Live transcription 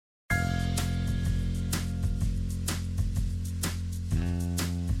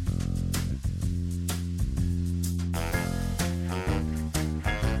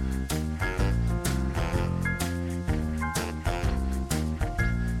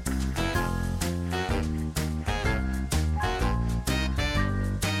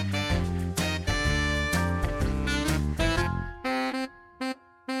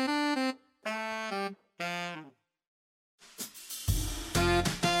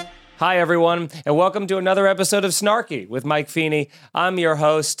Hi, everyone, and welcome to another episode of Snarky with Mike Feeney. I'm your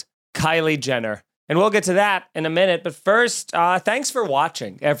host, Kylie Jenner, and we'll get to that in a minute. But first, thanks for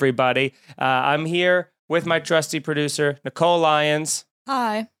watching, everybody. I'm here with my trusty producer, Nicole Lyons.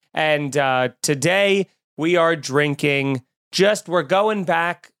 Hi. And today we are drinking we're going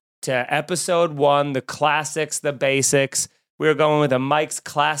back to episode 1, the classics, the basics. We're going with a Mike's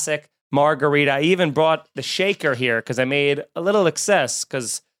Classic margarita. I even brought the shaker here because I made a little excess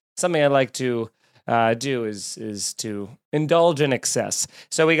because something I like to do is to indulge in excess.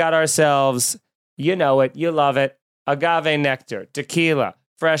 So we got ourselves, you know it, you love it, agave nectar, tequila,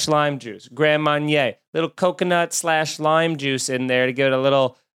 fresh lime juice, Grand Marnier, little coconut / lime juice in there to give it a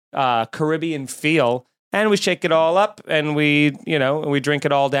little Caribbean feel. And we shake it all up and we drink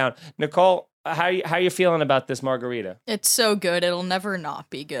it all down. Nicole, how you feeling about this margarita? It's so good. It'll never not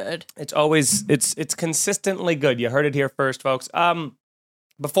be good. It's always, it's consistently good. You heard it here first, folks.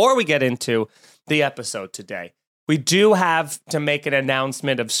 Before we get into the episode today, we do have to make an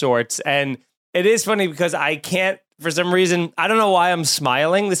announcement of sorts. And it is funny because I can't, for some reason, I don't know why I'm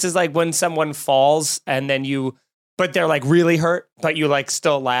smiling. This is like when someone falls and then but they're like really hurt, but you like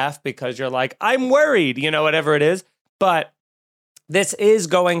still laugh because you're like, I'm worried, whatever it is. But this is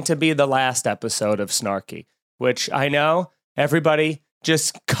going to be the last episode of Snarky, which I know everybody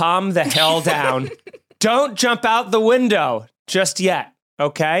just calm the hell down. Don't jump out the window just yet.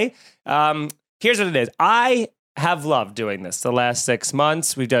 Okay. Here's what it is. I have loved doing this the last 6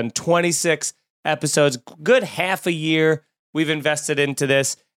 months. We've done 26 episodes, good half a year. We've invested into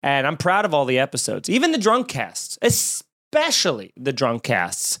this. And I'm proud of all the episodes, even the drunk casts, especially the drunk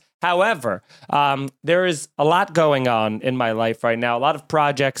casts. However, there is a lot going on in my life right now, a lot of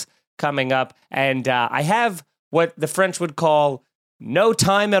projects coming up, and I have what the French would call no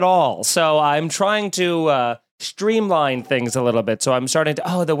time at all. So I'm trying to streamline things a little bit. So I'm starting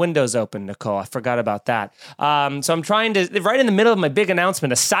to, the window's open, Nicole. I forgot about that. So I'm trying to, right in the middle of my big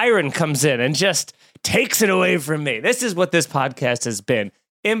announcement, a siren comes in and just takes it away from me. This is what this podcast has been.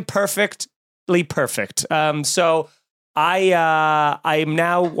 Imperfectly perfect. So I'm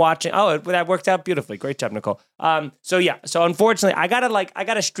now watching. Oh, that worked out beautifully. Great job, Nicole. So unfortunately, I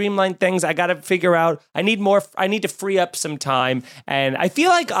gotta streamline things. I gotta figure out. I need to free up some time, and I feel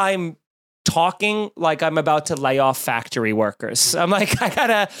like I'm talking like I'm about to lay off factory workers. I'm like,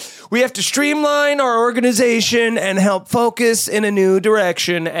 we have to streamline our organization and help focus in a new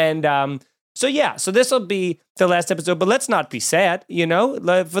direction. And so this will be the last episode, but let's not be sad,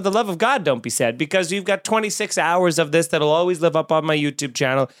 for the love of God, don't be sad, because you've got 26 hours of this that'll always live up on my YouTube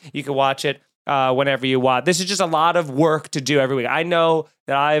channel. You can watch it whenever you want. This is just a lot of work to do every week. I know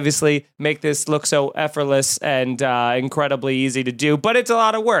that I obviously make this look so effortless and incredibly easy to do, but it's a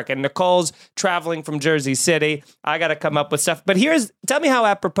lot of work. And Nicole's traveling from Jersey City. I got to come up with stuff. But tell me how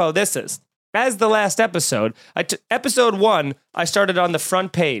apropos this is. As the last episode, episode 1, I started on the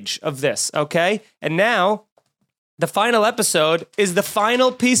front page of this, okay? And now, the final episode is the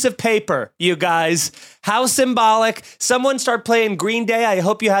final piece of paper, you guys. How symbolic. Someone start playing Green Day. I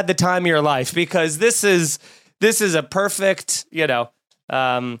hope you had the time of your life, because this is a perfect,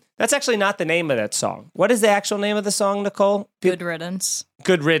 that's actually not the name of that song. What is the actual name of the song, Nicole? Good Riddance.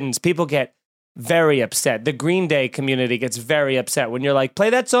 Good Riddance. People get very upset. The Green Day community gets very upset when you're like, play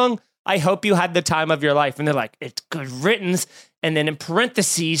that song. I hope you had the time of your life. And they're like, it's good riddance. And then in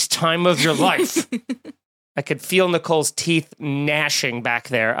parentheses, time of your life. I could feel Nicole's teeth gnashing back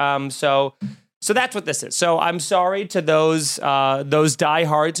there. So that's what this is. So I'm sorry to those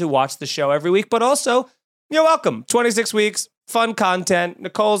diehards who watch the show every week, but also you're welcome. 26 weeks, fun content.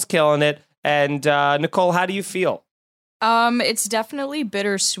 Nicole's killing it. And Nicole, how do you feel? It's definitely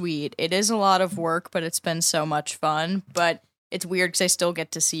bittersweet. It is a lot of work, but it's been so much fun. But it's weird because I still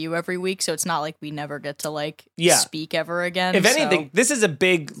get to see you every week, so it's not like we never get to speak ever again. If anything, this is a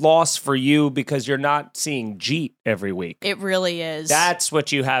big loss for you because you're not seeing Jeet every week. It really is. That's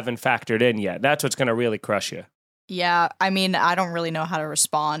what you haven't factored in yet. That's what's going to really crush you. Yeah, I mean, I don't really know how to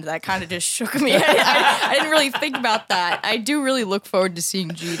respond. That kind of just shook me. I didn't really think about that. I do really look forward to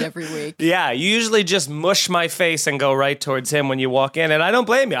seeing Jeet every week. Yeah, you usually just mush my face and go right towards him when you walk in, and I don't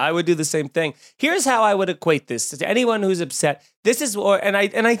blame you. I would do the same thing. Here's how I would equate this to anyone who's upset. This is, and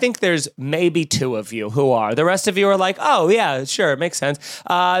I think there's maybe 2 of you who are. The rest of you are like, oh yeah, sure, it makes sense.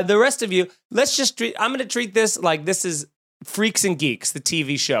 The rest of you, I'm going to treat this like this is Freaks and Geeks, the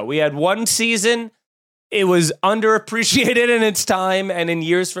TV show. We had 1 season. It was underappreciated in its time, and in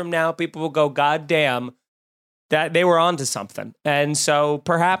years from now, people will go, God damn, that they were onto something. And so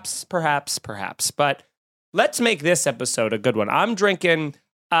perhaps. But let's make this episode a good one. I'm drinking,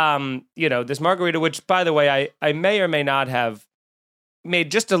 this margarita, which, by the way, I may or may not have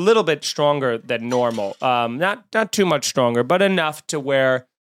made just a little bit stronger than normal. Not too much stronger, but enough to where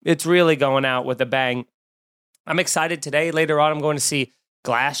it's really going out with a bang. I'm excited today. Later on, I'm going to see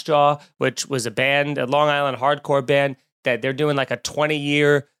Glassjaw, which was a band, a Long Island hardcore band, that they're doing like a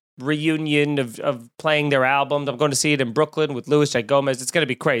 20-year reunion of playing their albums. I'm going to see it in Brooklyn with Luis J. Gomez. It's going to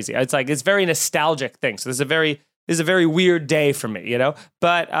be crazy. It's very nostalgic thing. So this is a very weird day for me, you know?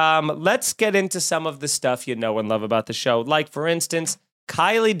 But let's get into some of the stuff you know and love about the show. Like, for instance,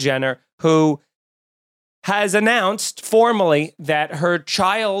 Kylie Jenner, who has announced formally that her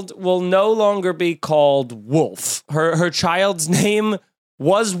child will no longer be called Wolf. Her child's name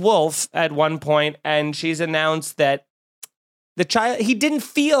was Wolf at one point, and she's announced that the child, he didn't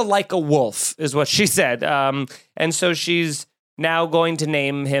feel like a wolf, is what she said. And so she's now going to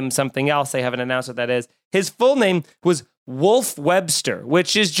name him something else. They haven't announced what that is. His full name was Wolf Webster,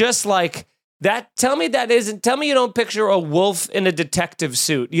 which is just like that. Tell me you don't picture a wolf in a detective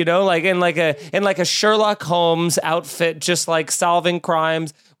suit, you know, like in a Sherlock Holmes outfit, just like solving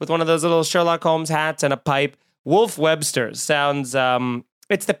crimes with one of those little Sherlock Holmes hats and a pipe. Wolf Webster sounds,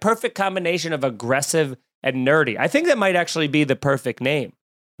 it's the perfect combination of aggressive and nerdy. I think that might actually be the perfect name.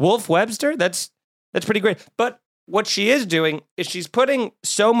 Wolf Webster? That's pretty great. But what she is doing is she's putting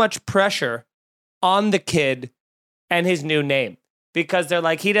so much pressure on the kid and his new name, because they're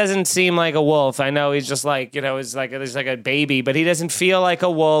like, he doesn't seem like a wolf. I know he's just like, you know, he's like a baby, but he doesn't feel like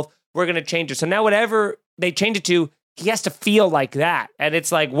a wolf. We're going to change it. So now whatever they change it to, he has to feel like that. And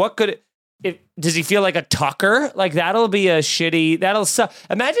it's like, what could does he feel like a Tucker? Like, that'll be that'll suck.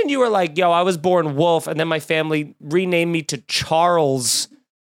 Imagine you were like, yo, I was born Wolf, and then my family renamed me to Charles.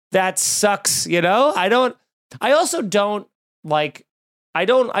 That sucks, you know? I don't like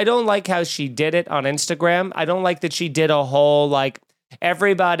how she did it on Instagram. I don't like that she did a whole, like,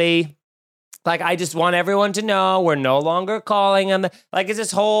 everybody, like, I just want everyone to know we're no longer calling him. Like,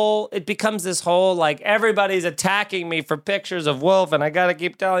 it becomes this whole, like, everybody's attacking me for pictures of Wolf, and I got to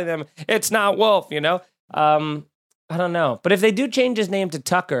keep telling them it's not Wolf, you know? I don't know. But if they do change his name to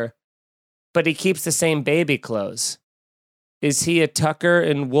Tucker, but he keeps the same baby clothes, is he a Tucker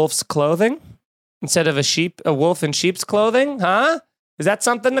in Wolf's clothing instead of a wolf in sheep's clothing? Huh? Is that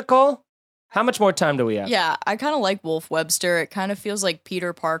something, Nicole? How much more time do we have? Yeah, I kind of like Wolf Webster. It kind of feels like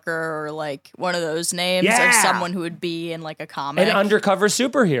Peter Parker, or like one of those names of someone who would be in like a comic. An undercover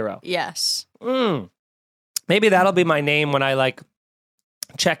superhero. Yes. Maybe that'll be my name when I like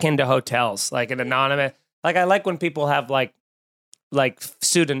check into hotels, like an anonymous. Like, I like when people have like not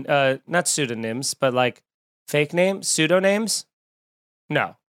pseudonyms, but like fake names, pseudonames.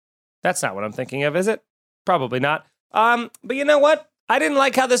 No, that's not what I'm thinking of, is it? Probably not. But you know what? I didn't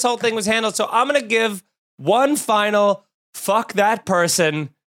like how this whole thing was handled, so I'm going to give one final fuck that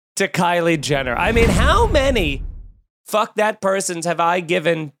person to Kylie Jenner. I mean, how many fuck that persons have I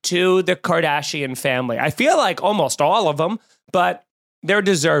given to the Kardashian family? I feel like almost all of them, but they're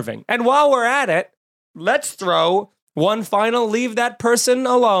deserving. And while we're at it, let's throw one final leave that person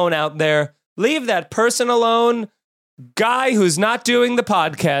alone out there. Leave that person alone guy who's not doing the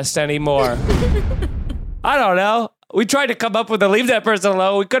podcast anymore. I don't know. We tried to come up with a leave that person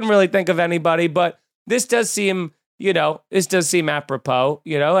alone. We couldn't really think of anybody, but this does seem, apropos,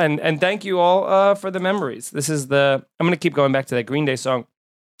 and thank you all for the memories. I'm going to keep going back to that Green Day song.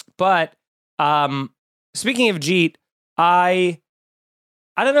 But speaking of Jeet, I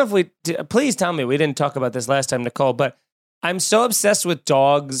don't know if please tell me we didn't talk about this last time, Nicole, but I'm so obsessed with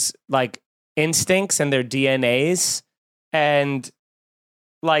dogs, like instincts and their DNAs. And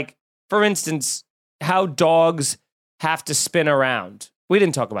like, for instance, how dogs have to spin around. We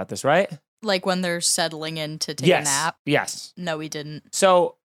didn't talk about this, right? Like when they're settling in to take a nap? Yes. No, we didn't.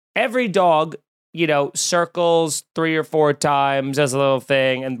 So every dog, circles 3 or 4 times as a little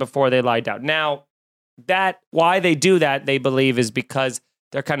thing and before they lie down. Now, why they do that, they believe, is because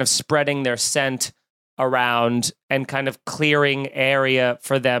they're kind of spreading their scent around and kind of clearing area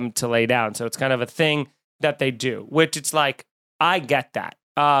for them to lay down. So it's kind of a thing that they do, which it's like, I get that.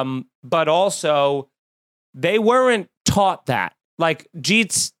 But also, they weren't taught that. Like,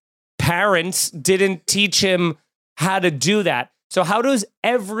 Jeet's parents didn't teach him how to do that. So how does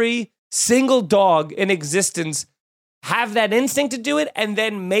every single dog in existence have that instinct to do it and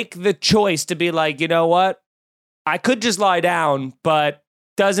then make the choice to be like, you know what? I could just lie down, but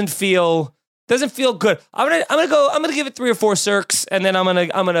doesn't feel good. I'm gonna give it 3 or 4 circs, and then I'm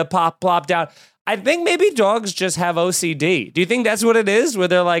gonna plop down. I think maybe dogs just have OCD. Do you think that's what it is? Where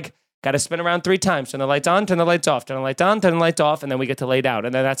they're like, got to spin around 3 times, turn the lights on, turn the lights off, turn the lights on, turn the lights off, and then we get to lay down.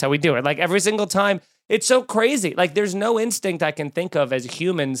 And then that's how we do it. Like, every single time. It's so crazy. Like, there's no instinct I can think of as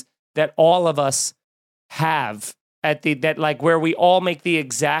humans that all of us have that like where we all make the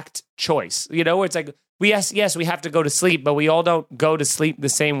exact choice. You know, where it's like yes, we have to go to sleep, but we all don't go to sleep the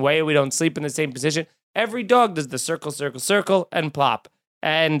same way. We don't sleep in the same position. Every dog does the circle, circle, circle, and plop.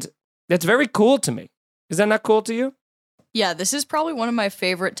 And that's very cool to me. Is that not cool to you? Yeah, this is probably one of my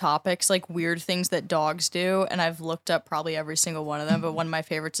favorite topics, like weird things that dogs do. And I've looked up probably every single one of them. But one of my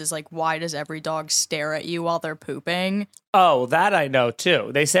favorites is like, why does every dog stare at you while they're pooping? Oh, that I know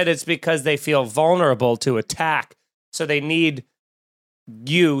too. They said it's because they feel vulnerable to attack. So they need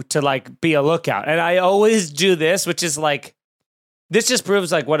you to like be a lookout. And I always do this, which is like, this just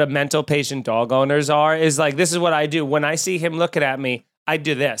proves like what a mental patient dog owners are, is like, this is what I do. When I see him looking at me, I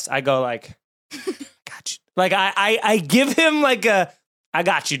do this. I go like, got you. Like I give him like I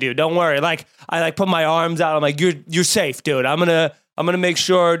got you, dude. Don't worry. Like I like put my arms out. I'm like, you're safe, dude. I'm gonna make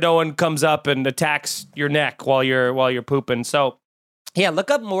sure no one comes up and attacks your neck while you're pooping. So yeah, look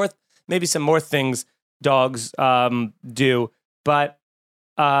up maybe some more things dogs do. But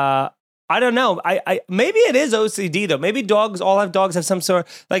I don't know. I maybe it is OCD though. Maybe all dogs have some sort,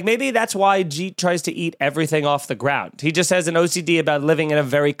 like maybe that's why Jeet tries to eat everything off the ground. He just has an OCD about living in a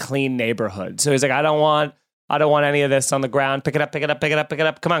very clean neighborhood. So he's like, I don't want any of this on the ground. Pick it up, pick it up, pick it up, pick it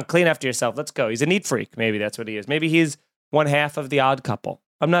up. Come on, clean after yourself. Let's go. He's a neat freak. Maybe that's what he is. Maybe he's one half of the Odd Couple.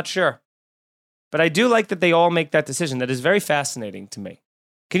 I'm not sure. But I do like that they all make that decision. That is very fascinating to me.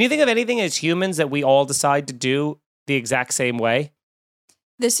 Can you think of anything as humans that we all decide to do the exact same way?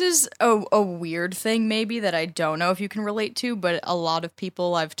 This is a weird thing maybe that I don't know if you can relate to, but a lot of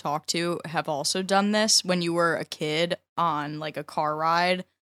people I've talked to have also done this. When you were a kid on like a car ride,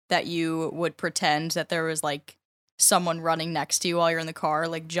 that you would pretend that there was like someone running next to you while you're in the car,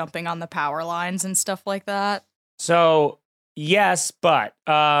 like jumping on the power lines and stuff like that. So yes, but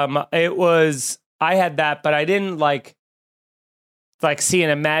I had that, but I didn't like see an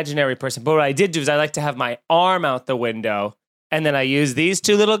imaginary person. But what I did do is I like to have my arm out the window. And then I use these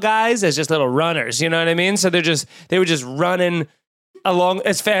two little guys as just little runners, you know what I mean? So they were just running along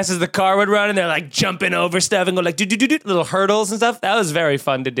as fast as the car would run, and they're like jumping over stuff and go like do little hurdles and stuff. That was very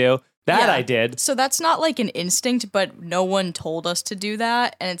fun to do. That I did. So that's not like an instinct, but no one told us to do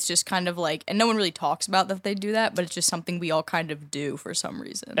that, and it's just kind of like, and no one really talks about that they do that, but it's just something we all kind of do for some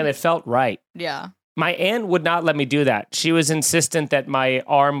reason. And it felt right. Yeah. My aunt would not let me do that. She was insistent that my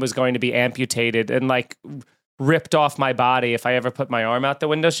arm was going to be amputated and like ripped off my body if I ever put my arm out the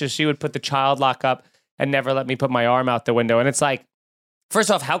window. So she would put the child lock up and never let me put my arm out the window. And it's like, first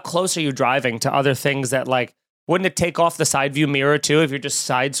off, how close are you driving to other things that like, wouldn't it take off the side view mirror too if you're just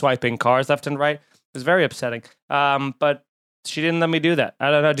side swiping cars left and right? It was very upsetting. But she didn't let me do that. I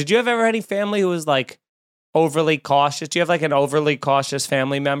don't know. Did you have ever any family who was like overly cautious? Do you have like an overly cautious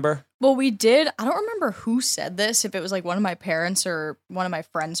family member? Well, we did. I don't remember who said this, if it was like one of my parents or one of my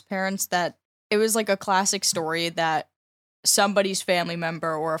friends' parents, that it was like a classic story that somebody's family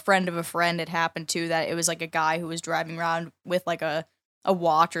member or a friend of a friend had happened to, that it was like a guy who was driving around with like a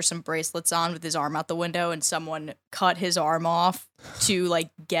watch or some bracelets on with his arm out the window, and someone cut his arm off to like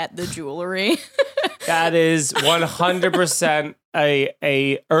get the jewelry. That is 100%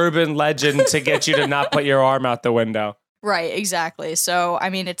 a urban legend to get you to not put your arm out the window. Right, exactly. So,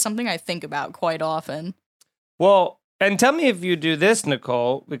 I mean, it's something I think about quite often. Well, and tell me if you do this,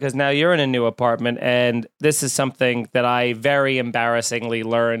 Nicole, because now you're in a new apartment, and this is something that I very embarrassingly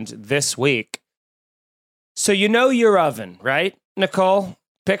learned this week. So you know your oven, right, Nicole?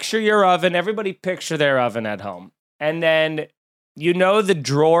 Picture your oven. Everybody picture their oven at home. And then you know the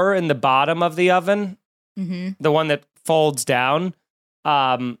drawer in the bottom of the oven? Mm-hmm. The one that folds down?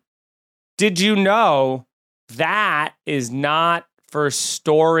 Did you know that is not for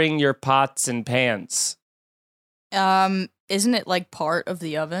storing your pots and pans? Isn't it like part of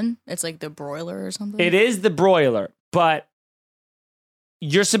the oven? It's like the broiler or something? It is the broiler, but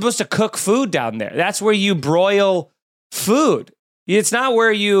you're supposed to cook food down there. That's where you broil food. It's not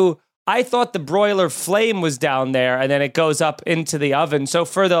where I thought the broiler flame was down there and then it goes up into the oven. So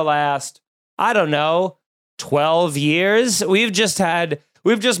for the last, I don't know, 12 years, we've just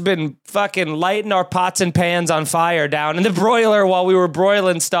been fucking lighting our pots and pans on fire down in the broiler while we were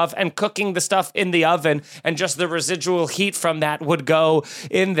broiling stuff and cooking the stuff in the oven, and just the residual heat from that would go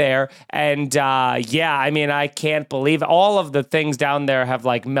in there. And yeah, I mean, I can't believe all of the things down there have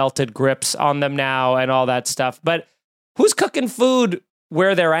like melted grips on them now and all that stuff. But who's cooking food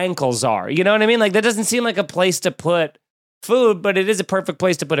where their ankles are? You know what I mean? Like, that doesn't seem like a place to put food, but it is a perfect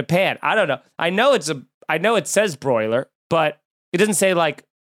place to put a pan. I don't know. I know it says broiler, but it doesn't say, like,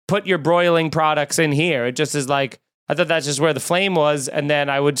 put your broiling products in here. It just is like, I thought that's just where the flame was, and then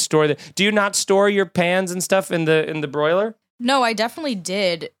I would store Do you not store your pans and stuff in the broiler? No, I definitely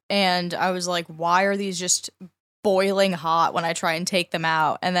did, and I was like, why are these just boiling hot when I try and take them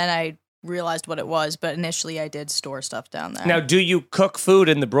out. And then I realized what it was, but initially I did store stuff down there. Now, do you cook food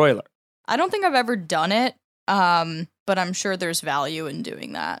in the broiler? I don't think I've ever done it, but I'm sure there's value in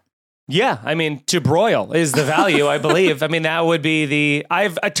doing that. Yeah, I mean, to broil is the value, I believe. I mean, that would be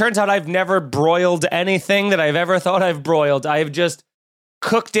it turns out I've never broiled anything that I've ever thought I've broiled. I've just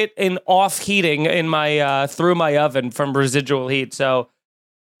cooked it in off heating in my through my oven from residual heat. So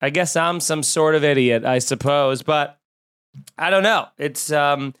I guess I'm some sort of idiot, I suppose, but I don't know. It's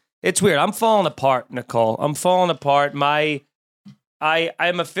weird. I'm falling apart, Nicole. I'm falling apart. I'm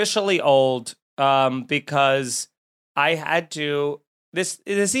officially old because I had to.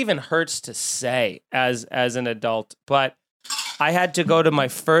 This even hurts to say as an adult, but I had to go to my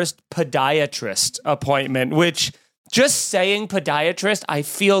first podiatrist appointment, which just saying podiatrist, I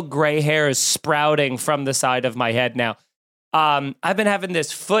feel gray hairs sprouting from the side of my head now. I've been having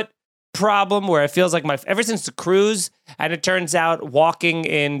this foot problem where it feels like ever since the cruise, and it turns out walking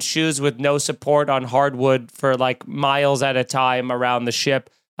in shoes with no support on hardwood for like miles at a time around the ship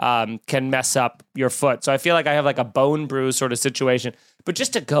can mess up your foot. So I feel like I have like a bone bruise sort of situation. But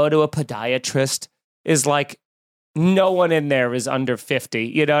just to go to a podiatrist is like no one in there is under 50.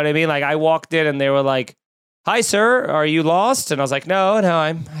 You know what I mean? Like I walked in and they were like, "Hi, sir, are you lost?" And I was like, No,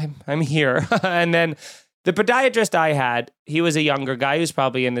 I'm here. And then the podiatrist I had, he was a younger guy. He was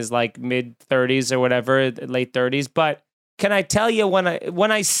probably in his like mid 30s or whatever, late 30s. But can I tell you when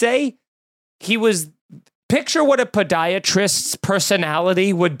I say he was, picture what a podiatrist's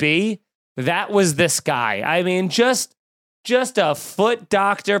personality would be. That was this guy. I mean, just a foot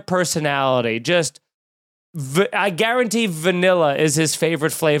doctor personality. I guarantee vanilla is his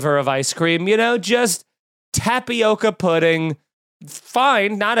favorite flavor of ice cream. You know, just tapioca pudding.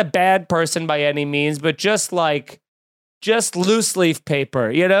 Fine, not a bad person by any means, but just loose leaf paper,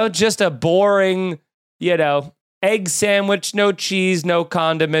 you know, just a boring, you know, egg sandwich, no cheese, no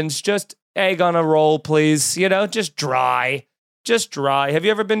condiments, just egg on a roll, please. You know, just dry. Have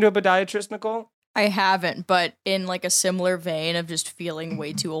you ever been to a podiatrist, Nicole? I haven't, but in like a similar vein of just feeling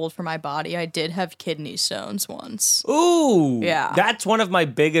way too old for my body, I did have kidney stones once. Ooh. Yeah. That's one of my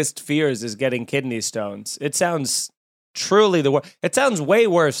biggest fears is getting kidney stones. It sounds truly the worst. It sounds way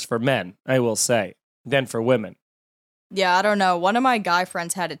worse for men, I will say, than for women. Yeah, I don't know. One of my guy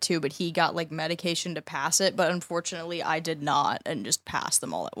friends had it too, but he got like medication to pass it. But unfortunately, I did not and just passed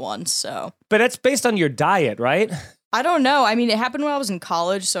them all at once. So, but that's based on your diet, right? I don't know. I mean, it happened when I was in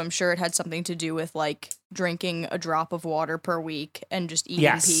college, so I'm sure it had something to do with like drinking a drop of water per week and just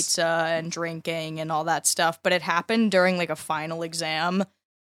eating pizza and drinking and all that stuff. But it happened during like a final exam,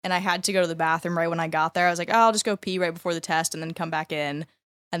 and I had to go to the bathroom right when I got there. I was like, oh, I'll just go pee right before the test and then come back in.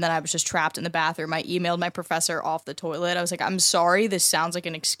 And then I was just trapped in the bathroom. I emailed my professor off the toilet. I was like, I'm sorry, this sounds like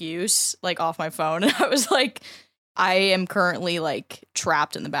an excuse, like off my phone. And I was like, I am currently like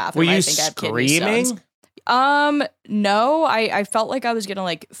trapped in the bathroom. Were you I think I have kidney screaming? stones. No, I felt like I was gonna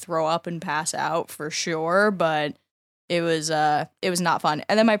like throw up and pass out for sure, but it was not fun.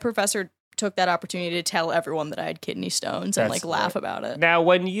 And then my professor took that opportunity to tell everyone that I had kidney stones and like laugh about it. Now,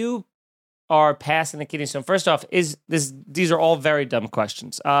 when you are passing the kidney stone, first off, these are all very dumb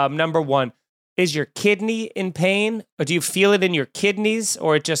questions. Number one, is your kidney in pain, or do you feel it in your kidneys,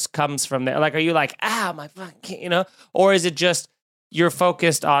 or it just comes from there? Like, are you like, my fucking, you know, or is it just you're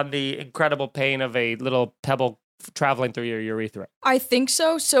focused on the incredible pain of a little pebble traveling through your urethra? I think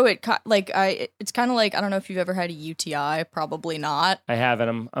so. So it's kind of like, I don't know if you've ever had a UTI, probably not. I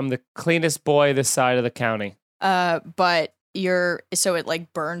haven't. I'm the cleanest boy this side of the county. But so it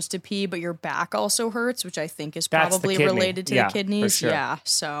like burns to pee, but your back also hurts, which I think is probably related to the kidneys. Sure. Yeah.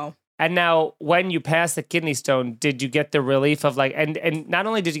 So. And now, when you pass the kidney stone, did you get the relief of like, and not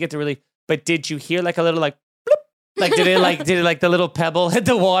only did you get the relief, but did you hear like a little like, bloop? Like, did it like the little pebble hit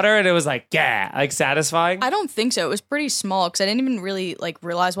the water and it was like, yeah, like satisfying? I don't think so. It was pretty small because I didn't even really like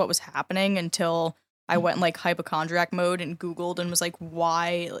realize what was happening until I went in like hypochondriac mode and Googled and was like,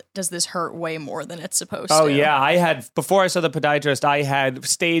 why does this hurt way more than it's supposed to? Oh, yeah. Before I saw the podiatrist, I had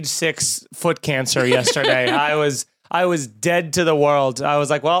stage 6 foot cancer yesterday. I was dead to the world. I was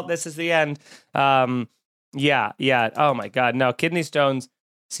like, well, this is the end. Yeah. Oh my God. No, kidney stones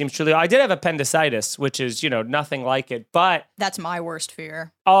seems truly. I did have appendicitis, which is, nothing like it, but that's my worst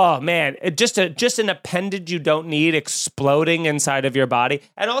fear. Oh man, just an appendage you don't need exploding inside of your body.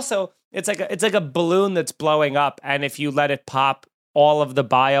 And also, it's like a balloon that's blowing up, and if you let it pop, all of the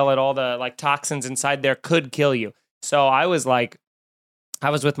bile and all the like toxins inside there could kill you. So I was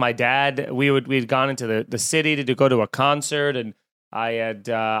with my dad. We'd gone into the city to go to a concert, and I had,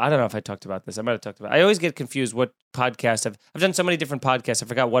 I don't know if I talked about this. I might have talked about it. I always get confused what podcast I've done so many different podcasts. I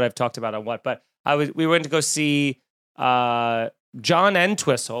forgot what I've talked about on what, but we went to go see John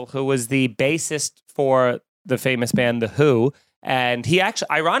Entwistle, who was the bassist for the famous band The Who. And he actually,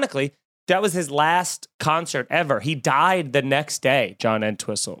 ironically, that was his last concert ever. He died the next day, John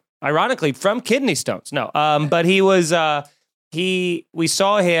Entwistle. Ironically, from kidney stones. No, but he was, we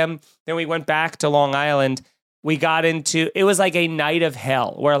saw him, then we went back to Long Island. We got into, it was like a night of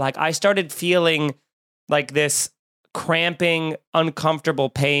hell where like I started feeling like this cramping, uncomfortable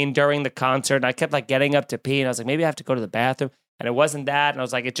pain during the concert. And I kept like getting up to pee and I was like, maybe I have to go to the bathroom. And it wasn't that. And I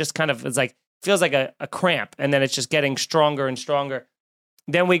was like, it just kind of, it's like, feels like a cramp. And then it's just getting stronger and stronger.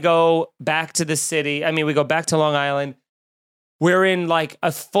 Then we go back to the city. I mean, we go back to Long Island. We're in like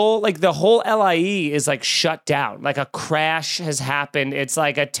a full, like the whole LIE is like shut down. Like a crash has happened. It's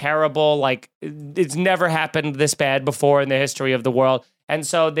like a terrible, like it's never happened this bad before in the history of the world. And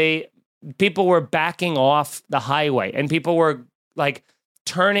so people were backing off the highway and people were like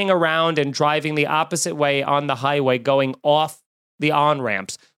turning around and driving the opposite way on the highway, going off the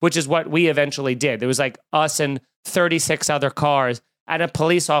on-ramps, which is what we eventually did. There was like us and 36 other cars. And a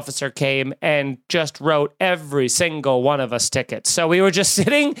police officer came and just wrote every single one of us tickets. So we were just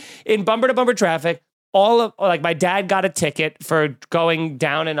sitting in bumper to bumper traffic. My dad got a ticket for going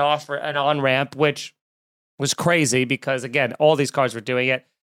down and off an on ramp, which was crazy because again, all these cars were doing it.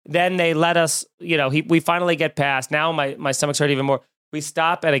 Then they let us, we finally get past. Now my stomach's hurt even more. We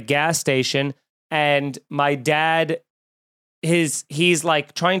stop at a gas station and my dad, he's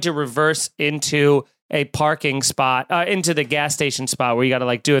like trying to reverse into a parking spot, into the gas station spot where you got to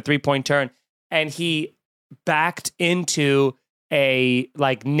like do a 3-point turn. And he backed into a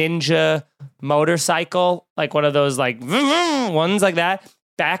like ninja motorcycle, like one of those like ones like that,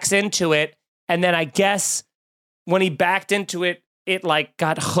 backs into it. And then I guess when he backed into it, it like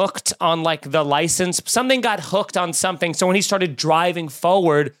got hooked on like the license. Something got hooked on something. So when he started driving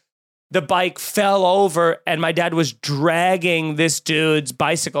forward, the bike fell over and my dad was dragging this dude's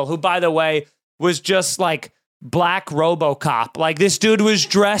bicycle, who, by the way, was just like black RoboCop. Like this dude was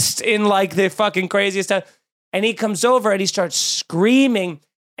dressed in like the fucking craziest stuff. And he comes over and he starts screaming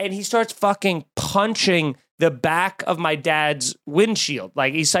and he starts fucking punching the back of my dad's windshield.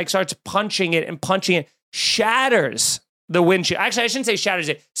 Like he's like starts punching it, shatters the windshield. Actually, I shouldn't say shatters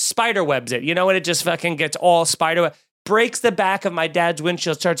it, spider webs it. You know when it just fucking gets all spider web, breaks the back of my dad's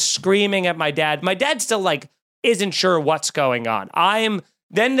windshield, starts screaming at my dad. My dad still like isn't sure what's going on.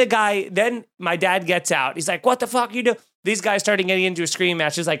 Then my dad gets out. He's like, what the fuck you do? These guys started getting into a screaming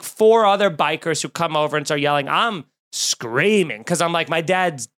match. There's like 4 other bikers who come over and start yelling. I'm screaming because I'm like, my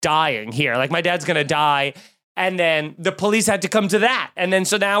dad's dying here. Like my dad's going to die. And then the police had to come to that. And then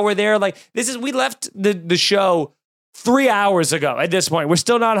so now we're there. Like we left the show 3 hours ago at this point. We're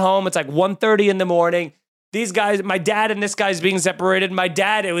still not home. It's like 1:30 in the morning. These guys, my dad and this guy's being separated. My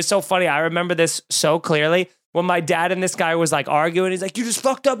dad, it was so funny. I remember this so clearly. When my dad and this guy was like arguing, he's like, you just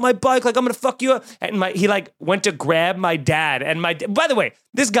fucked up my bike. Like, I'm going to fuck you up. And he like went to grab my dad. And by the way,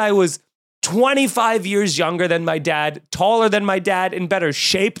 this guy was 25 years younger than my dad, taller than my dad, in better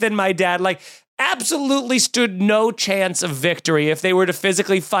shape than my dad. Like absolutely stood no chance of victory if they were to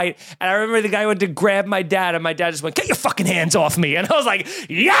physically fight. And I remember the guy went to grab my dad and my dad just went, get your fucking hands off me. And I was like,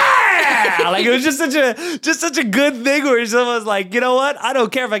 yeah! Like it was just such a good thing where someone was like, you know what? I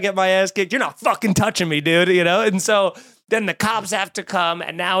don't care if I get my ass kicked. You're not fucking touching me, dude. And so then the cops have to come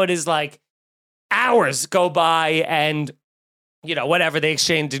and now it is like hours go by and whatever, they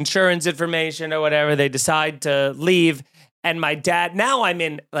exchange insurance information or whatever, they decide to leave. And my dad, now I'm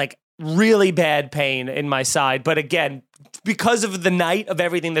in like really bad pain in my side. But again, because of the night of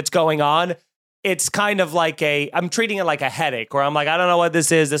everything that's going on, it's kind of like I'm treating it like a headache where I'm like, I don't know what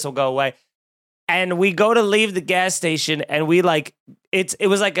this is. This will go away. And we go to leave the gas station and we like, it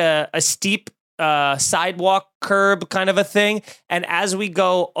was like a steep sidewalk curb kind of a thing. And as we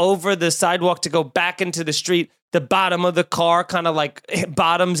go over the sidewalk to go back into the street, the bottom of the car kind of like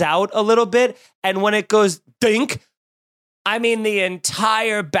bottoms out a little bit. And when it goes dink, I mean, the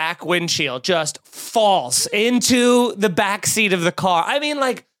entire back windshield just falls into the back seat of the car. I mean,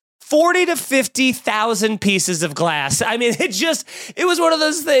 like 40 to 50,000 pieces of glass. I mean, it was one of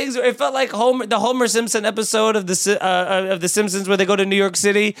those things where it felt like the Homer Simpson episode of the Simpsons where they go to New York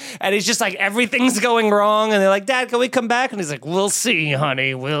City and it's just like everything's going wrong and they're like, Dad, can we come back? And he's like, we'll see,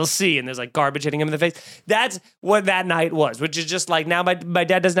 honey, we'll see. And there's like garbage hitting him in the face. That's what that night was, which is just like now my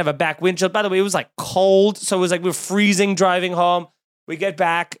dad doesn't have a back windshield. By the way, it was like cold. So it was like we're freezing driving home. We get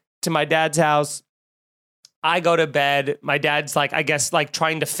back to my dad's house. I go to bed. My dad's like, I guess, like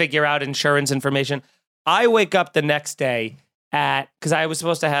trying to figure out insurance information. I wake up the next day because I was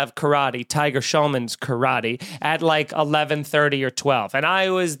supposed to have karate, Tiger Schulman's karate, at like 11:30 or 12. And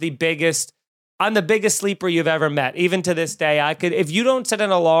I'm the biggest sleeper you've ever met. Even to this day, if you don't set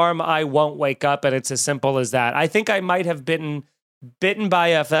an alarm, I won't wake up, and it's as simple as that. I think I might have bitten by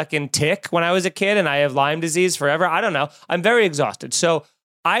a fucking tick when I was a kid, and I have Lyme disease forever. I don't know. I'm very exhausted. So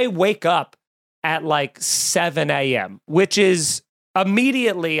I wake up at like 7 a.m., which is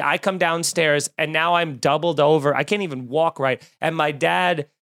immediately I come downstairs and now I'm doubled over. I can't even walk right. And my dad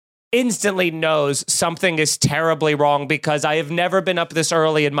instantly knows something is terribly wrong because I have never been up this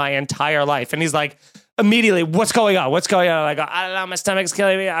early in my entire life. And he's like, immediately, what's going on? What's going on? I go, I don't know. My stomach's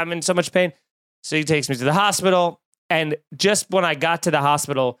killing me. I'm in so much pain. So he takes me to the hospital. And just when I got to the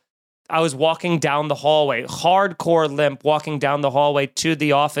hospital, I was walking down the hallway, hardcore limp, walking down the hallway to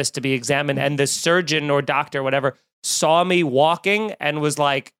the office to be examined. And the surgeon or doctor, whatever, saw me walking and was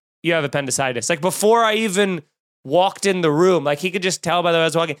like, you have appendicitis. Like before I even walked in the room, like he could just tell by the way I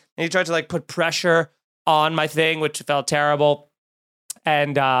was walking. And he tried to like put pressure on my thing, which felt terrible.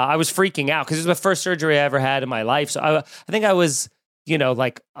 And I was freaking out because it was the first surgery I ever had in my life. So I think I was,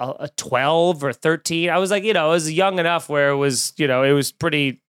 like a 12 or 13. I was like, I was young enough where it was, it was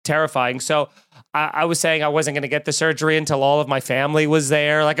pretty terrifying. So I was saying I wasn't going to get the surgery until all of my family was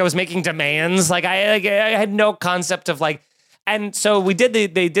there. Like I was making demands. Like I had no concept of like, and so they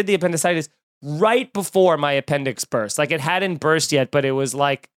did the appendicitis right before my appendix burst. Like it hadn't burst yet, but it was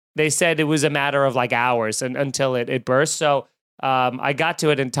like, they said it was a matter of like hours until it burst. So I got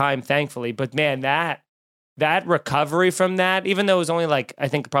to it in time, thankfully. But man, that recovery from that, even though it was only like, I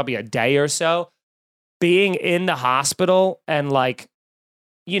think probably a day or so, being in the hospital and like,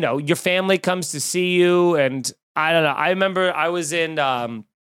 your family comes to see you. And I don't know. I remember I was in,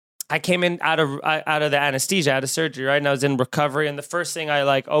 I came in out of the anesthesia, out of surgery, right? And I was in recovery. And the first thing I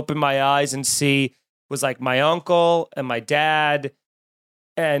like opened my eyes and see was like my uncle and my dad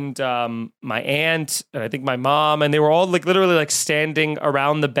and my aunt and I think my mom. And they were all like literally like standing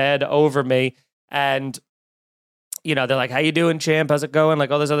around the bed over me. And, they're like, how you doing, champ? How's it going?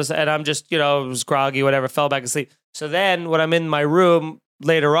 Like all this other stuff. And I'm just, was groggy, whatever, fell back asleep. So then when I'm in my room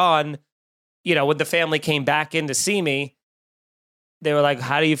later on, when the family came back in to see me, they were like,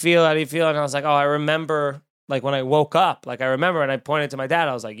 how do you feel? How do you feel? And I was like, oh, I remember like when I woke up, like I remember, and I pointed to my dad.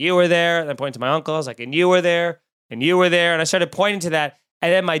 I was like, you were there. And I pointed to my uncle. I was like, and you were there, and you were there. And I started pointing to that.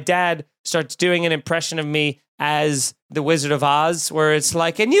 And then my dad starts doing an impression of me as the Wizard of Oz, where it's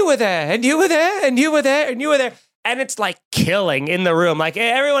like, and you were there, and you were there, and you were there, and you were there. And it's like killing in the room. Like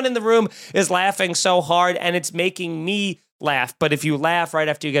everyone in the room is laughing so hard and it's making me laugh. But if you laugh right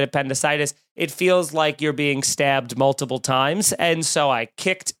after you get appendicitis, it feels like you're being stabbed multiple times. And so I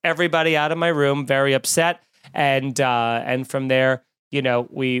kicked everybody out of my room, very upset. And from there,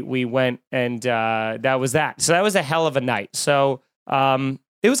 we went and that was that. So that was a hell of a night. So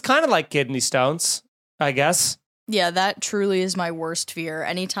it was kind of like kidney stones, I guess. Yeah, that truly is my worst fear.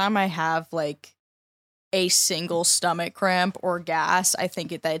 Anytime I have like a single stomach cramp or gas, I think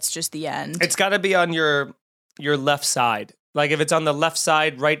that it's just the end. It's got to be on your left side. Like if it's on the left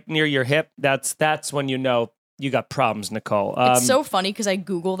side, right near your hip, that's when you got problems, Nicole. It's so funny because I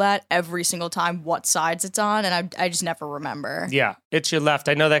Google that every single time what sides it's on, and I just never remember. Yeah, it's your left.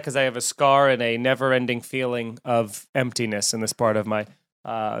 I know that because I have a scar and a never-ending feeling of emptiness in this part of my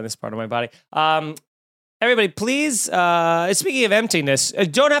body. Everybody, please, speaking of emptiness,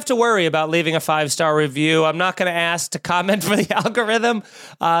 don't have to worry about leaving a 5-star review. I'm not going to ask to comment for the algorithm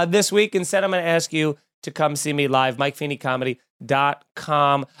this week. Instead, I'm going to ask you to come see me live,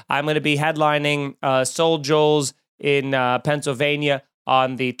 MikeFeeneyComedy.com. I'm going to be headlining Soul Joel's in Pennsylvania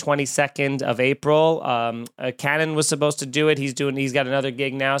on the 22nd of April. Cannon was supposed to do it. He's got another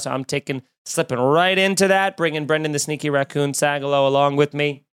gig now, so I'm slipping right into that, bringing Brendan the Sneaky Raccoon Sagalo along with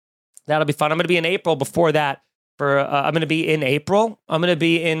me. That'll be fun. I'm going to be in April before that. I'm going to be in April. I'm going to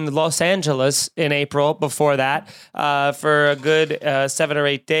be in Los Angeles in April before that for a good 7 or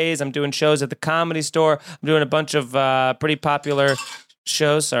 8 days. I'm doing shows at the Comedy Store. I'm doing a bunch of pretty popular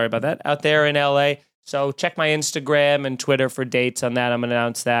shows. Sorry about that. Out there in LA. So check my Instagram and Twitter for dates on that. I'm going to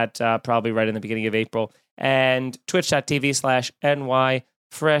announce that probably right in the beginning of April. And twitch.tv/NY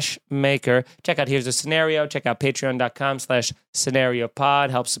Freshmaker. Check out Here's a Scenario. Check out patreon.com/scenariopod.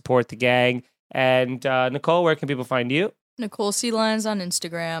 Help support the gang. And Nicole, where can people find you? Nicole C. Lyons on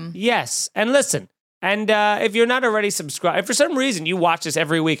Instagram. Yes. And listen, and if you're not already subscribed, if for some reason you watch this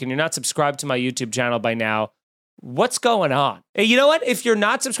every week and you're not subscribed to my YouTube channel by now, what's going on? Hey, you know what? If you're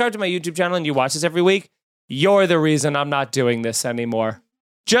not subscribed to my YouTube channel and you watch this every week, you're the reason I'm not doing this anymore.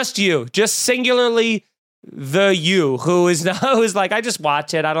 Just you. Just singularly the you who is not, who's like, I just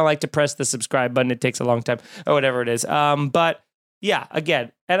watch it. I don't like to press the subscribe button. It takes a long time or whatever it is. But yeah,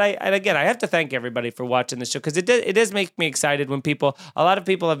 again, and I have to thank everybody for watching this show because it does make me excited when a lot of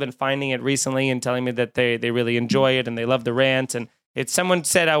people have been finding it recently and telling me that they really enjoy it and they love the rant. And someone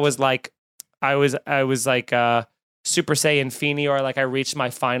said I was like Super Saiyan Feeney, or like I reached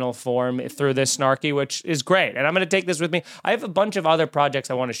my final form through this snarky, which is great. And I'm going to take this with me. I have a bunch of other projects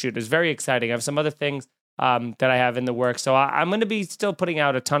I want to shoot. It's very exciting. I have some other things that I have in the works. So I'm going to be still putting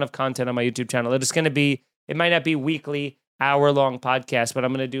out a ton of content on my YouTube channel. It might not be weekly, hour-long podcasts, but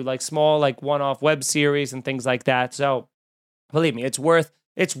I'm going to do like small, like one-off web series and things like that. So believe me, it's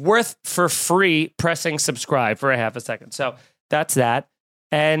worth for free pressing subscribe for a half a second. So that's that.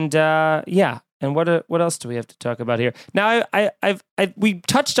 And yeah. And what else do we have to talk about here? Now, we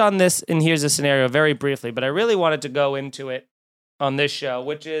touched on this in Here's a Scenario very briefly, but I really wanted to go into it on this show,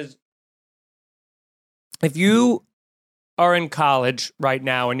 which is if you are in college right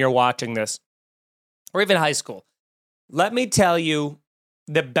now and you're watching this, or even high school, let me tell you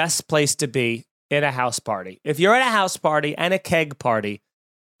the best place to be at a house party. If you're at a house party and a keg party,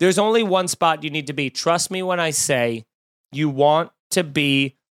 there's only one spot you need to be. Trust me when I say you want to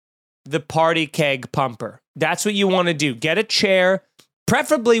be the party keg pumper. That's what you want to do. Get a chair,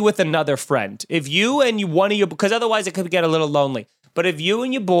 preferably with another friend. If you and one of your, because otherwise it could get a little lonely. But if you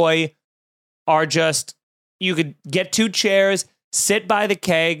and your boy are you could get 2 chairs, sit by the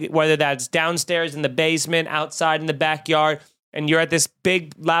keg, whether that's downstairs in the basement, outside in the backyard, and you're at this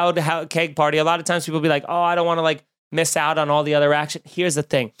big, loud keg party. A lot of times people be like, oh, I don't want to like miss out on all the other action. Here's the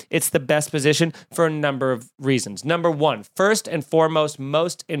thing. It's the best position for a number of reasons. Number one, first and foremost,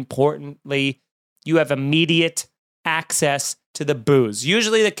 most importantly, you have immediate access to the booze.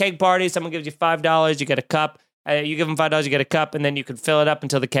 Usually the keg party, someone gives you $5, you get a cup. You give them $5, you get a cup, and then you can fill it up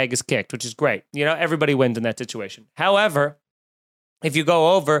until the keg is kicked, which is great. You know, everybody wins in that situation. However, if you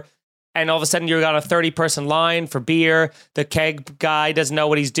go over and all of a sudden you're on a 30-person line for beer, the keg guy doesn't know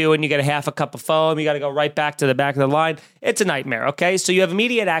what he's doing, you get a half a cup of foam, you got to go right back to the back of the line. It's a nightmare, okay? So you have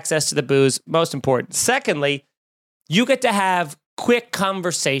immediate access to the booze, most important. Secondly, you get to have quick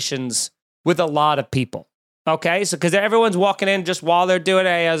conversations with a lot of people, okay? So because everyone's walking in just while they're doing it,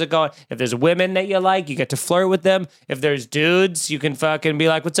 hey, how's it going? If there's women that you like, you get to flirt with them. If there's dudes, you can fucking be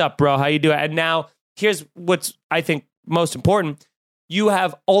like, what's up, bro? How you doing? And now, here's what's, I think, most important. You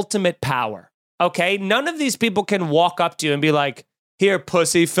have ultimate power, okay? None of these people can walk up to you and be like, here,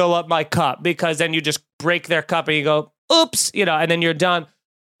 pussy, fill up my cup, because then you just break their cup and you go, oops, and then you're done.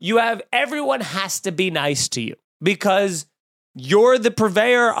 Everyone has to be nice to you because you're the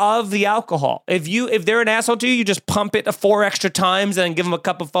purveyor of the alcohol. If they're an asshole to you, you just pump it 4 extra times and give them a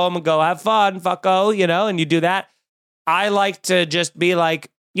cup of foam and go, have fun, fucko, and you do that. I like to just be like,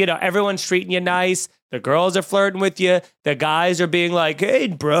 everyone's treating you nice. The girls are flirting with you. The guys are being like, hey,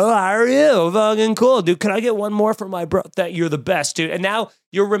 bro, how are you? Fucking cool, dude. Can I get one more for my bro? That you're the best, dude. And now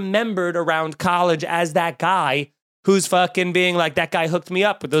you're remembered around college as that guy who's fucking being like, that guy hooked me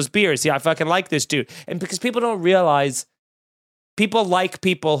up with those beers. Yeah, I fucking like this dude. And because people don't realize, people like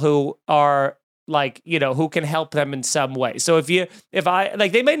people who are like, who can help them in some way. So they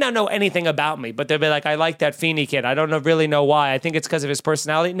may not know anything about me, but they'll be like, I like that Feeney kid. I don't really know why. I think it's because of his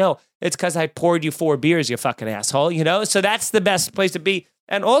personality. No, it's because I poured you 4 beers, you fucking asshole, So that's the best place to be.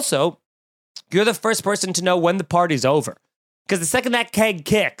 And also, you're the first person to know when the party's over. Because the second that keg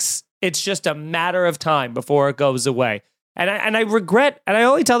kicks, it's just a matter of time before it goes away. And I regret, and I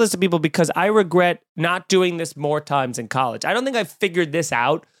only tell this to people because I regret not doing this more times in college. I don't think I figured this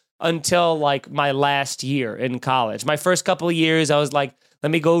out until like my last year in college. My first couple of years, I was like,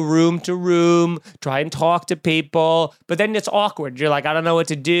 let me go room to room, try and talk to people. But then it's awkward. You're like, I don't know what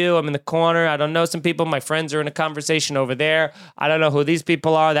to do. I'm in the corner. I don't know some people. My friends are in a conversation over there. I don't know who these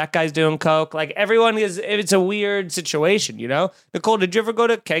people are. That guy's doing coke. Like it's a weird situation, Nicole, did you ever go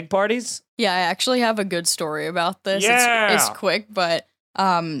to keg parties? Yeah, I actually have a good story about this. Yeah. It's quick, but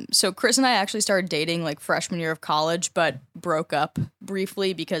so Chris and I actually started dating like freshman year of college, but broke up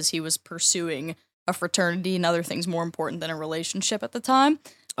briefly because he was pursuing a fraternity and other things more important than a relationship at the time.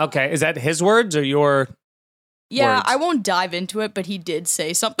 Okay, is that his words or your words? I won't dive into it, but he did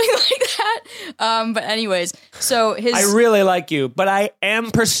say something like that. But anyways, so I really like you, but I am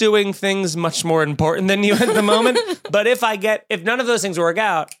pursuing things much more important than you at the moment. But if none of those things work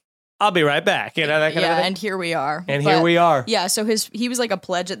out, I'll be right back. That kind of thing. And here we are. Yeah, so he was like a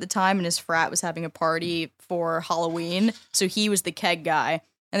pledge at the time, and his frat was having a party for Halloween, so he was the keg guy.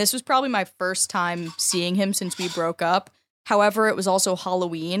 And this was probably my first time seeing him since we broke up. However, it was also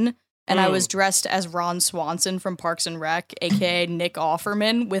Halloween, and I was dressed as Ron Swanson from Parks and Rec, aka Nick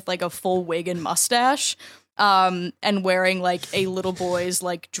Offerman, with like a full wig and mustache. And wearing like a little boy's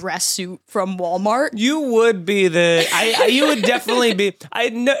like dress suit from Walmart. You would be you would definitely be.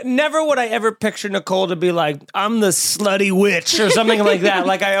 Never would I ever picture Nicole to be like, I'm the slutty witch or something like that.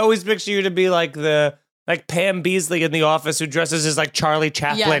 Like I always picture you to be like like Pam Beasley in The Office who dresses as like Charlie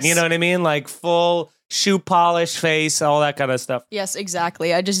Chaplin. Yes. You know what I mean? Like full shoe polish face, all that kind of stuff. Yes,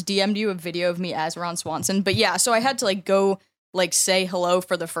 exactly. I just DM'd you a video of me as Ron Swanson. But yeah, so I had to like go like say hello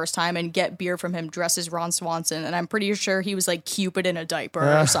for the first time and get beer from him dressed as Ron Swanson, and I'm pretty sure he was like Cupid in a diaper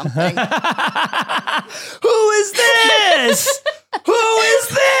or something. Who is this? Who is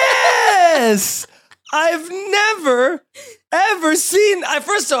this? I've never ever seen.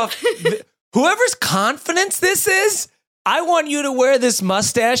 First off, whoever's confidence this is, I want you to wear this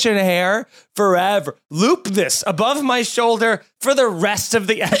mustache and hair forever. Loop this above my shoulder for the rest of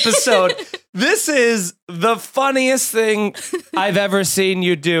the episode. This is the funniest thing I've ever seen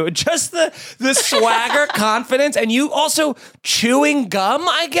you do. Just the swagger, confidence, and you also chewing gum,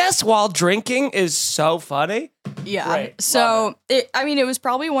 I guess, while drinking is so funny. Yeah. Great. So, it was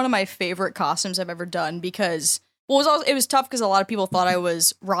probably one of my favorite costumes I've ever done because, it was tough because a lot of people thought I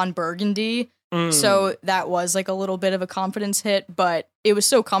was Ron Burgundy. So that was like a little bit of a confidence hit, but it was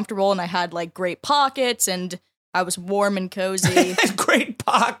so comfortable and I had like great pockets and I was warm and cozy. Great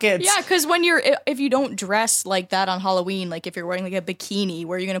pockets. Yeah, because if you don't dress like that on Halloween, like if you're wearing like a bikini,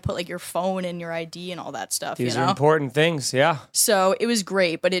 where you're going to put like your phone and your ID and all that stuff, These you know? are important things, yeah. So it was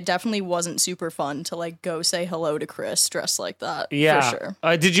great, but it definitely wasn't super fun to like go say hello to Chris dressed like that. Yeah. For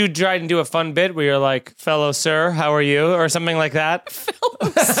sure. Did you try and do a fun bit where you're like, fellow sir, how are you? Or something like that?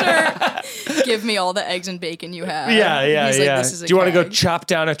 Fellow sir, give me all the eggs and bacon you have. Yeah. He's like, this is do you want to go keg. chop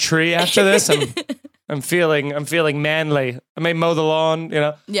down a tree after this? I'm feeling manly. I may mow the lawn, you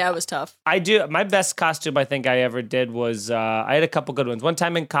know. Yeah, it was tough. I do. My best costume I think I ever did was I had a couple good ones. One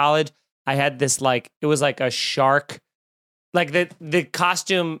time in college, I had this it was like a shark. Like the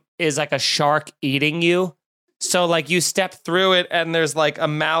costume is like a shark eating you. So like you step through it and there's like a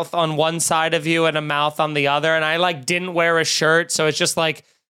mouth on one side of you and a mouth on the other. And I like didn't wear a shirt, so it's just like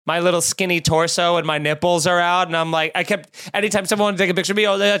my little skinny torso and my nipples are out. And I'm like, anytime someone wanted to take a picture of me,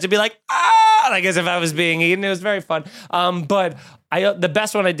 they had to be like, like as if I was being eaten. It was very fun. But the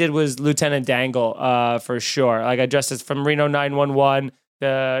best one I did was Lieutenant Dangle, for sure. Like I dressed as from Reno 911,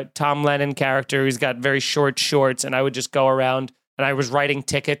 the Tom Lennon character who's got very short shorts. And I would just go around and I was writing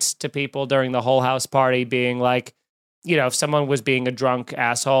tickets to people during the whole house party being like, you know, if someone was being a drunk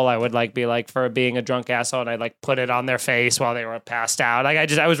asshole, I would like be like for being a drunk asshole, and I'd like put it on their face while they were passed out. Like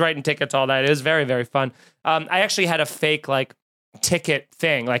I was writing tickets all night. It was very, very fun. I actually had a fake like ticket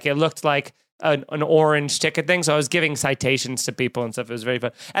thing. Like it looked like an orange ticket thing. So I was giving citations to people and stuff. It was very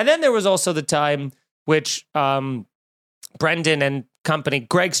fun. And then there was also the time which Brendan and company,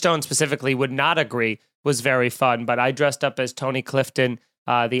 Greg Stone specifically, would not agree was very fun. But I dressed up as Tony Clifton,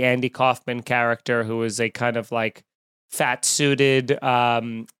 the Andy Kaufman character, who was a kind of like fat-suited,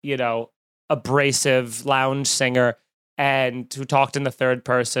 abrasive lounge singer, and who talked in the third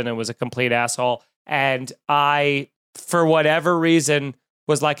person and was a complete asshole. And I, for whatever reason,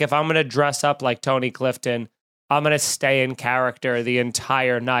 was like, if I'm going to dress up like Tony Clifton, I'm going to stay in character the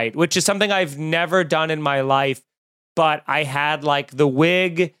entire night, which is something I've never done in my life. But I had like the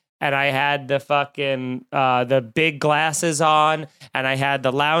wig and I had the fucking, the big glasses on, and I had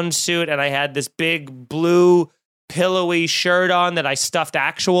the lounge suit, and I had this big blue pillowy shirt on that I stuffed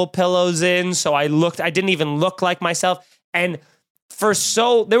actual pillows in. So I didn't even look like myself. And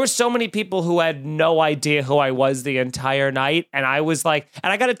there were so many people who had no idea who I was the entire night. And I was like,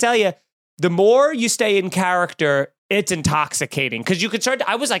 and I got to tell you, the more you stay in character, it's intoxicating because you could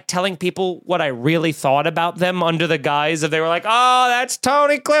I was like telling people what I really thought about them under the guise of they were like, oh, that's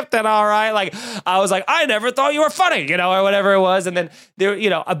Tony Clifton. All right. Like I was like, I never thought you were funny, or whatever it was. And then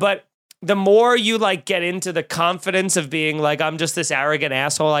there, but the more you like get into the confidence of being like, I'm just this arrogant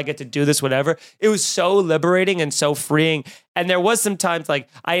asshole, I get to do this, whatever. It was so liberating and so freeing. And there was some times like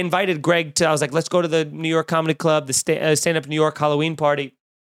I invited Greg I was like, let's go to the New York Comedy Club, the Stand Up New York Halloween party.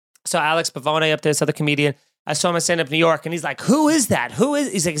 So Alex Pavone up there, this other comedian, I saw him at Stand Up New York, and he's like, who is that?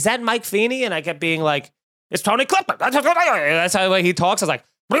 He's like, is that Mike Feeney? And I kept being like, it's Tony Clifton. That's how he talks. I was like,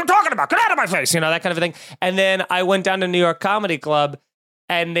 what are you talking about? Get out of my face. That kind of a thing. And then I went down to New York Comedy Club,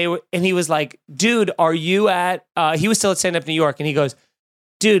 and he was like, dude, are you at, he was still at Stand Up New York. And he goes,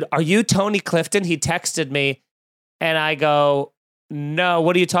 dude, are you Tony Clifton? He texted me. And I go, no,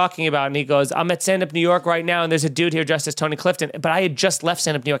 what are you talking about? And he goes, I'm at Stand Up New York right now, and there's a dude here dressed as Tony Clifton. But I had just left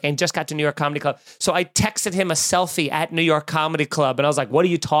Stand Up New York and just got to New York Comedy Club. So I texted him a selfie at New York Comedy Club, and I was like, what are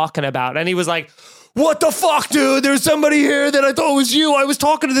you talking about? And he was like, what the fuck, dude? There's somebody here that I thought was you. I was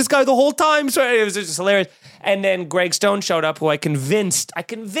talking to this guy the whole time. So it was just hilarious. And then Greg Stone showed up, who I convinced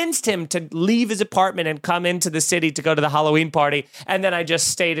him to leave his apartment and come into the city to go to the Halloween party. And then I just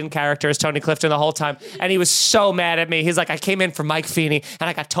stayed in character as Tony Clifton the whole time. And he was so mad at me. He's like, I came in for Mike Feeney and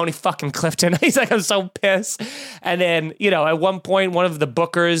I got Tony fucking Clifton. He's like, I'm so pissed. And then, at one point, one of the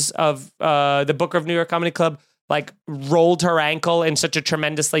bookers of the Booker of New York Comedy Club like rolled her ankle in such a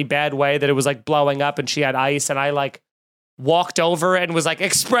tremendously bad way that it was like blowing up and she had ice. And I like walked over and was like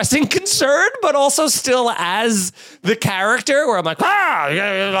expressing concern, but also still as the character where I'm like,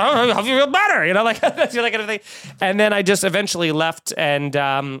 I hope you feel better, like that kind of thing. And then I just eventually left and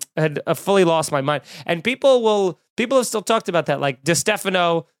had fully lost my mind. And people have still talked about that. Like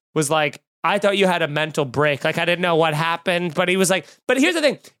DeStefano was like, I thought you had a mental break. Like, I didn't know what happened. But he was like, but here's the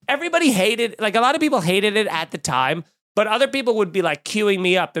thing. Everybody hated, like, a lot of people hated it at the time. But other people would be, like, queuing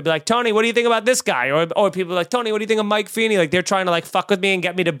me up. They'd be like, Tony, what do you think about this guy? Or people like, Tony, what do you think of Mike Feeney? Like, they're trying to, like, fuck with me and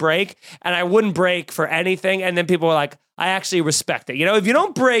get me to break. And I wouldn't break for anything. And then people were like, I actually respect it. If you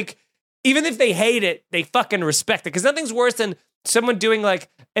don't break, even if they hate it, they fucking respect it. Because nothing's worse than someone doing, like,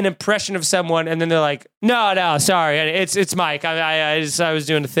 an impression of someone, and then they're like, no, sorry, it's Mike. I was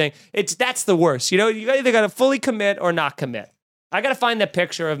doing the thing. That's the worst. You either got to fully commit or not commit. I got to find that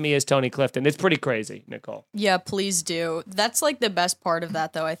picture of me as Tony Clifton. It's pretty crazy, Nicole. Yeah, please do. That's like the best part of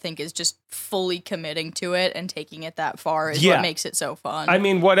that, though, I think, is just fully committing to it and taking it that far is what makes it so fun. I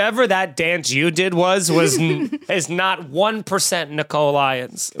mean, whatever that dance you did was is not 1% Nicole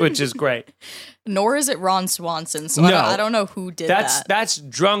Lyons, which is great. Nor is it Ron Swanson, so no. I don't know who did that. That's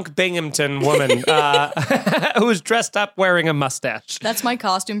drunk Binghamton woman who's dressed up wearing a mustache. That's my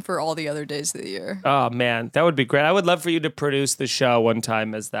costume for all the other days of the year. Oh, man, that would be great. I would love for you to produce the show one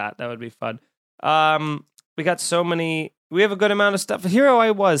time as that. That would be fun. We got so many... We have a good amount of stuff. Here I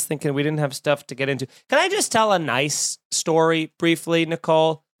was thinking we didn't have stuff to get into. Can I just tell a nice story briefly,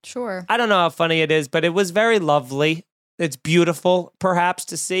 Nicole? Sure. I don't know how funny it is, but it was very lovely. It's beautiful, perhaps,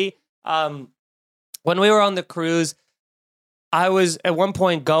 to see. When we were on the cruise, I was at one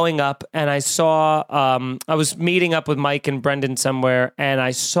point going up and I saw, I was meeting up with Mike and Brendan somewhere and I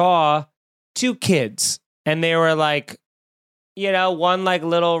saw two kids and they were like, one like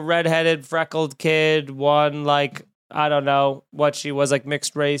little redheaded freckled kid, one like, I don't know what she was, like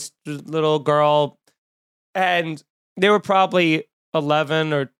mixed race little girl. And they were probably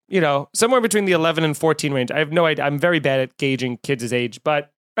 11 or, somewhere between the 11 and 14 range. I have no idea. I'm very bad at gauging kids' age,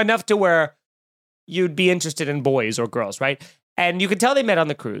 but enough to where you'd be interested in boys or girls, right? And you could tell they met on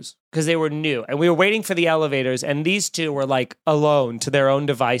the cruise because they were new. And we were waiting for the elevators, and these two were like alone to their own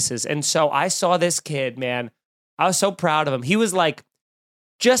devices. And so I saw this kid, man. I was so proud of him. He was like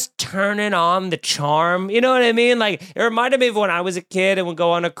just turning on the charm. You know what I mean? Like, it reminded me of when I was a kid and would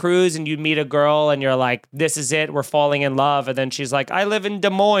go on a cruise and you'd meet a girl and you're like, this is it, we're falling in love. And then she's like, I live in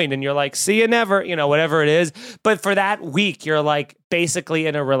Des Moines. And you're like, see you never, whatever it is. But for that week, you're like basically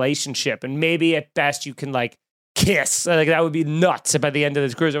in a relationship. And maybe at best you can like kiss. Like, that would be nuts by the end of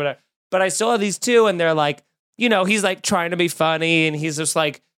this cruise or whatever. But I saw these two and they're like, he's like trying to be funny and he's just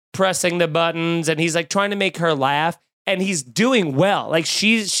like pressing the buttons and he's like trying to make her laugh. And he's doing well. Like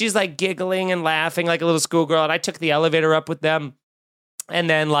she's like giggling and laughing like a little schoolgirl. And I took the elevator up with them. And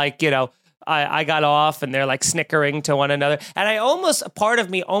then like, I got off and they're like snickering to one another. And part of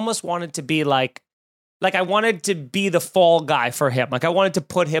me almost wanted to be like I wanted to be the fall guy for him. Like I wanted to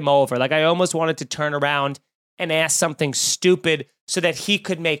put him over. Like I almost wanted to turn around and ask something stupid so that he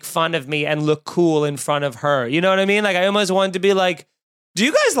could make fun of me and look cool in front of her. You know what I mean? Like I almost wanted to be like, do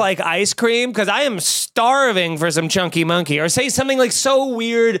you guys like ice cream? Because I am starving for some Chunky Monkey. Or say something like so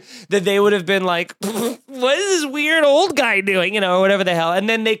weird that they would have been like, what is this weird old guy doing? Or whatever the hell. And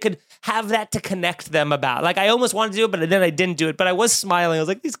then they could have that to connect them about. Like I almost wanted to do it, but then I didn't do it. But I was smiling. I was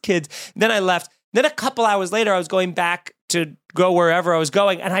like, these kids. Then I left. Then a couple hours later, I was going back to go wherever I was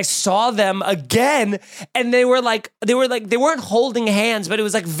going, and I saw them again, and they weren't holding hands, but it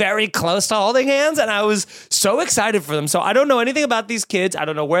was like very close to holding hands, and I was so excited for them. So I don't know anything about these kids. I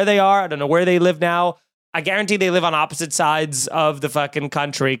don't know where they are. I don't know where they live now. I guarantee they live on opposite sides of the fucking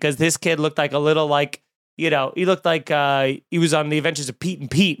country because this kid looked like a little like, he looked like he was on the Adventures of Pete and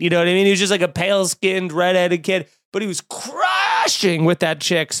Pete. You know what I mean? He was just like a pale-skinned, redheaded kid, but he was crushing with that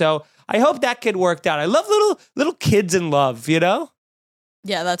chick. So I hope that kid worked out. I love little kids in love, Yeah,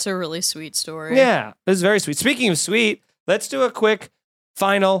 that's a really sweet story. Yeah, it was very sweet. Speaking of sweet, let's do a quick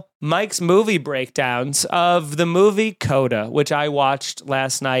final Mike's movie breakdowns of the movie Coda, which I watched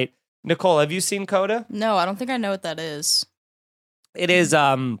last night. Nicole, have you seen Coda? No, I don't think I know what that is. It is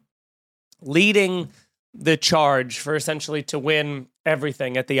leading the charge for essentially to win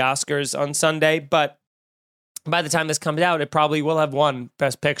everything at the Oscars on Sunday. But by the time this comes out, it probably will have won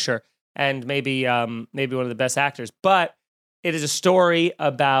Best Picture and maybe one of the Best Actors. But it is a story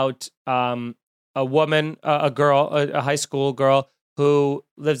about a woman, a girl, a high school girl who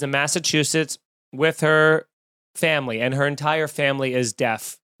lives in Massachusetts with her family, and her entire family is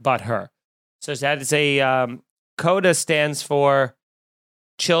deaf but her. So that is a CODA stands for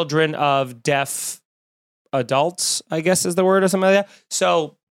Children of Deaf Adults, I guess is the word, or something like that.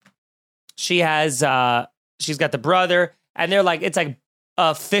 So she has she's got the brother, and they're like, it's like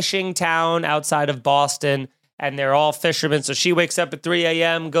a fishing town outside of Boston, and they're all fishermen. So she wakes up at 3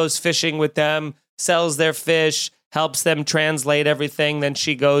 a.m., goes fishing with them, sells their fish, helps them translate everything. Then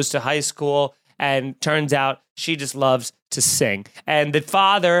she goes to high school, and turns out she just loves to sing. And the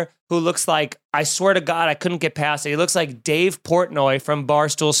father, who looks like, I swear to God, I couldn't get past it. He looks like Dave Portnoy from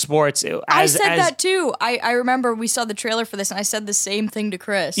Barstool Sports. I said that too. I remember we saw the trailer for this, and I said the same thing to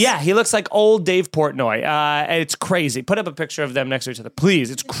Chris. Yeah, he looks like old Dave Portnoy. And it's crazy. Put up a picture of them next to each other,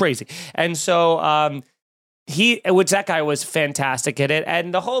 please. It's crazy. And so that guy was fantastic at it.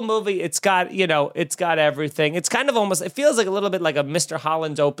 And the whole movie, it's got everything. It's kind of almost, it feels like a little bit like a Mr.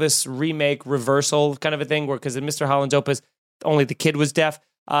 Holland's Opus remake reversal kind of a thing, where because in Mr. Holland's Opus, only the kid was deaf.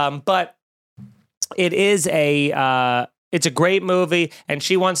 But it is it's a great movie, and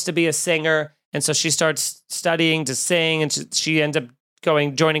she wants to be a singer. And so she starts studying to sing, and she ends up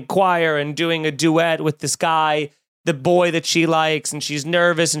joining choir and doing a duet with this guy, the boy that she likes, and she's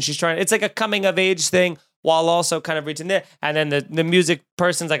nervous, and it's like a coming of age thing, while also kind of reaching there. And then the music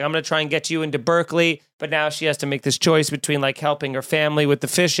person's like, I'm going to try and get you into Berkeley. But now she has to make this choice between like helping her family with the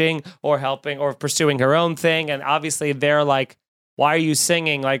fishing or pursuing her own thing. And obviously they're like, why are you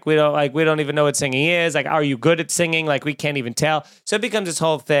singing? We don't even know what singing is. Like, are you good at singing? Like, we can't even tell. So it becomes this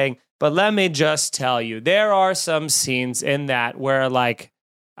whole thing. But let me just tell you, there are some scenes in that where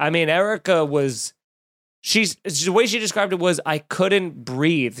Erica was, the way she described it was, I couldn't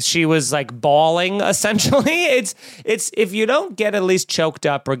breathe. She was like bawling, essentially. It's if you don't get at least choked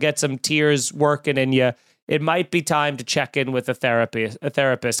up or get some tears working in you, it might be time to check in with a therapist,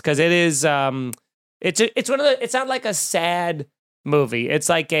 because it is it's not like a sad movie. It's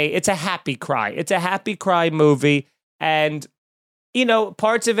a happy cry. It's a happy cry movie, and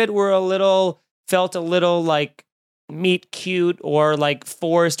parts of it felt a little like meet cute or like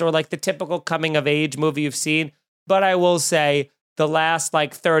forced or like the typical coming of age movie you've seen. But I will say the last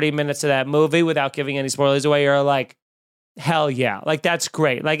like 30 minutes of that movie, without giving any spoilers away, you're like, hell yeah. Like, that's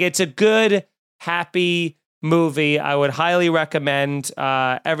great. Like, it's a good, happy movie. I would highly recommend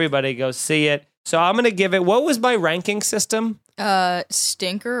everybody go see it. So I'm going to give it, what was my ranking system?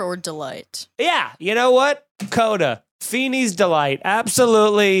 Stinker or delight? Yeah. You know what? Coda. Feeney's Delight.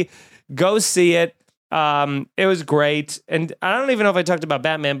 Absolutely. Go see it. It was great. And I don't even know if I talked about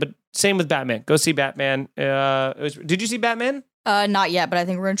Batman, but same with Batman. Go see Batman. Did you see Batman? Not yet, but I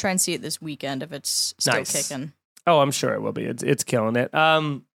think we're going to try and see it this weekend if it's still kicking. Oh, I'm sure it will be. It's killing it.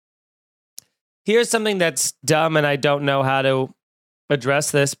 Here's something that's dumb, and I don't know how to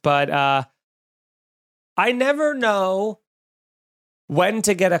address this, but I never know when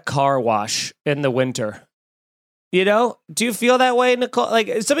to get a car wash in the winter. Do you feel that way, Nicole?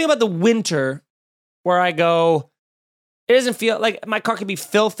 Like, something about the winter where I go, it doesn't feel like my car can be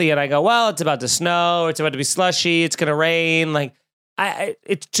filthy, and I go, well, it's about to snow, it's about to be slushy, it's gonna rain. Like,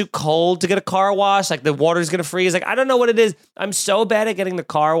 it's too cold to get a car wash. Like, the water's gonna freeze. Like, I don't know what it is. I'm so bad at getting the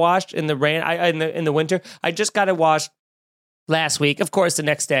car washed in the rain. In the winter. I just got it washed last week. Of course, the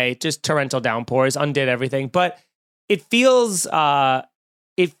next day, just torrential downpours undid everything. But it feels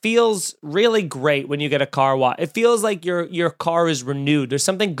really great when you get a car wash. It feels like your car is renewed. There's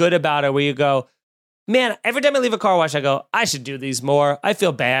something good about it where you go, man, every time I leave a car wash, I go, I should do these more. I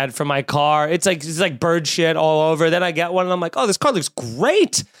feel bad for my car. It's like bird shit all over. Then I get one and I'm like, oh, this car looks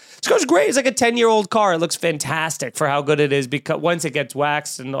great. This car's great. It's like a 10-year-old car. It looks fantastic for how good it is, because once it gets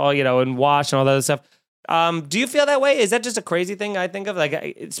waxed and all, and washed and all that other stuff. Do you feel that way? Is that just a crazy thing I think of? Like,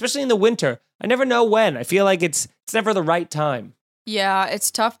 especially in the winter, I never know when. I feel like it's never the right time. Yeah,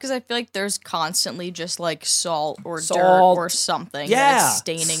 it's tough because I feel like there's constantly just like salt or dirt or something that's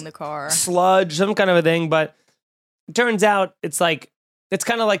staining the car. Sludge, some kind of a thing. But it turns out it's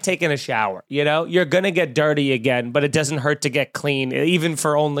kind of like taking a shower, You're going to get dirty again, but it doesn't hurt to get clean, even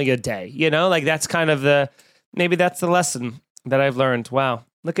for only a day, Like, that's kind of maybe that's the lesson that I've learned. Wow,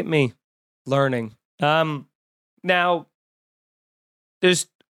 look at me learning. Now,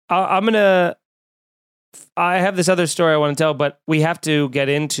 I'm gonna. I have this other story I want to tell, but we have to get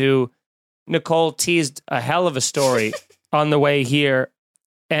into. Nicole teased a hell of a story on the way here,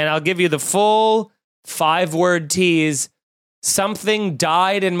 and I'll give you the full 5-word tease. Something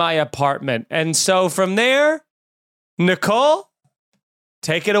died in my apartment, and so from there, Nicole,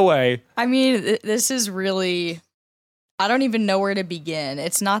 take it away. I mean, this is really. I don't even know where to begin.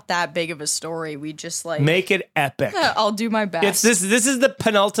 It's not that big of a story. We just like make it epic. I'll do my best. This is the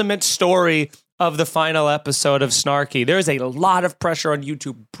penultimate story of the final episode of Snarky. There's a lot of pressure on you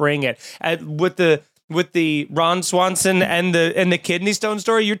to bring it. With the Ron Swanson and the kidney stone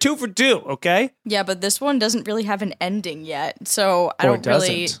story, you're 2 for 2, okay? Yeah, but this one doesn't really have an ending yet. So I don't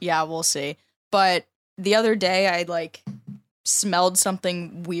really yeah, we'll see. But the other day I like smelled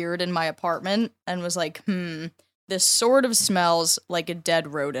something weird in my apartment and was like, this sort of smells like a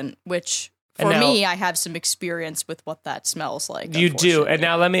dead rodent, which for me, I have some experience with what that smells like. You do. And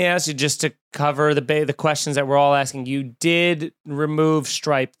now let me ask you, just to cover the questions that we're all asking, you did remove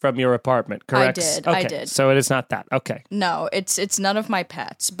Stripe from your apartment, correct? I did. So it is not that. Okay. No, it's none of my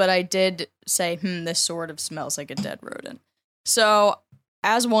pets, but I did say, this sort of smells like a dead rodent. So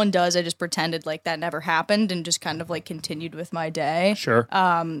as one does, I just pretended like that never happened and just kind of like continued with my day. Sure.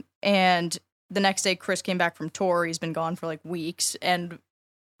 And the next day, Chris came back from tour. He's been gone for like weeks and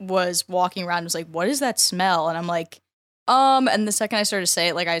was walking around and was like, what is that smell? And I'm like, and the second I started to say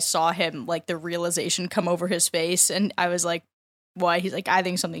it, like I saw him, like the realization come over his face. And I was like, what? He's like, I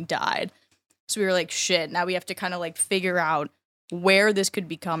think something died. So we were like, shit, now we have to kind of like figure out where this could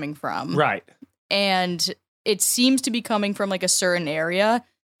be coming from. Right. And it seems to be coming from like a certain area.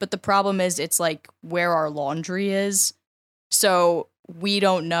 But the problem is it's like where our laundry is. So we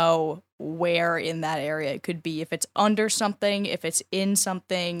don't know where in that area it could be, if it's under something, if it's in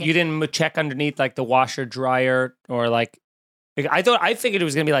something. You didn't check underneath like the washer dryer or like I figured it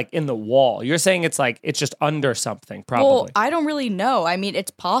was gonna be like in the wall. You're saying it's like it's just under something, probably. Well, I don't really know. I mean, it's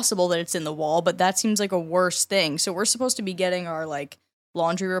possible that it's in the wall, but that seems like a worse thing. So we're supposed to be getting our like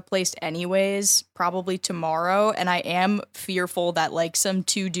laundry replaced anyways, probably tomorrow, and I am fearful that like some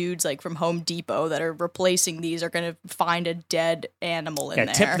 2 dudes like from Home Depot that are replacing these are gonna find a dead animal in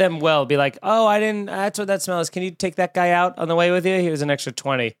there. Tip them well. Be like, that's what that smell is. Can you take that guy out on the way with you? Here's an extra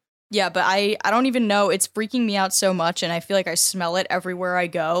 20. Yeah, but I don't even know. It's freaking me out so much, and I feel like I smell it everywhere I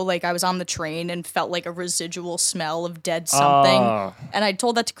go. Like, I was on the train and felt like a residual smell of dead something. And I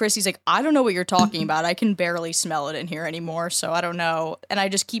told that to Chris. He's like, I don't know what you're talking about. I can barely smell it in here anymore, so I don't know. And I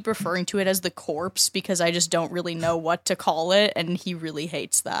just keep referring to it as the corpse because I just don't really know what to call it, and he really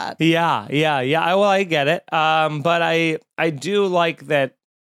hates that. Yeah. Well, I get it. But I do like that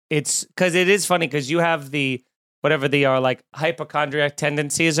it's... Because it is funny because you have the... whatever they are, like hypochondriac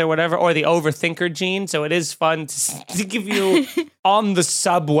tendencies or whatever, or the overthinker gene. So it is fun to give you on the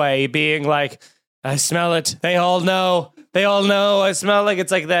subway being like, I smell it. They all know. I smell like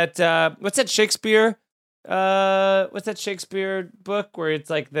it's like that. What's that Shakespeare? What's that Shakespeare book where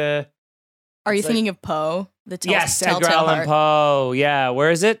it's like the... Are you thinking of Poe? Yes, Edgar Allan Poe. Yeah, where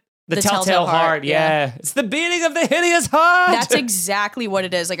is it? The Telltale Heart, yeah. It's the beating of the hideous heart. That's exactly what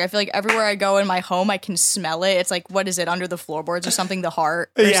it is. Like, I feel like everywhere I go in my home, I can smell it. It's like, what is it, under the floorboards or something? The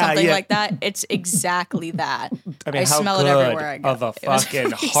heart or something like that. It's exactly that. I mean, smell it everywhere I go. Of a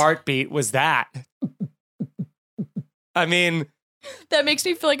fucking heartbeat was that? I mean... That makes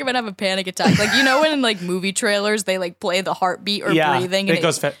me feel like I'm going to have a panic attack. Like, you know when in, like, movie trailers, they, like, play the heartbeat or breathing? And it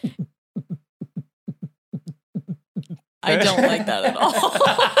goes... I don't like that at all.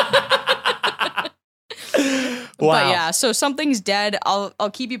 Wow. But yeah, so something's dead. I'll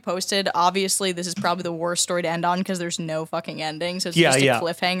keep you posted. Obviously, this is probably the worst story to end on because there's no fucking ending. So it's just a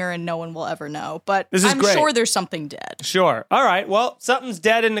cliffhanger and no one will ever know. But I'm sure there's something dead. Sure. All right. Well, something's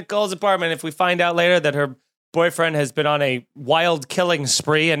dead in Nicole's apartment. If we find out later that her boyfriend has been on a wild killing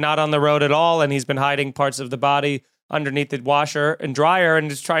spree and not on the road at all, and he's been hiding parts of the body underneath the washer and dryer and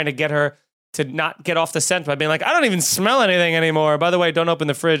just trying to get her to not get off the scent by being like, I don't even smell anything anymore. By the way, don't open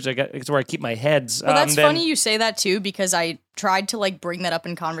the fridge. It's where I keep my heads. Well, that's funny you say that too, because I tried to like bring that up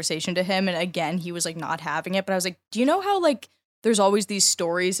in conversation to him. And again, he was like not having it. But I was like, do you know how like there's always these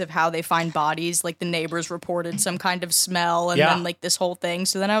stories of how they find bodies? Like the neighbors reported some kind of smell and then like this whole thing.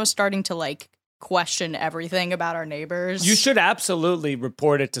 So then I was starting to like question everything about our neighbors. You should absolutely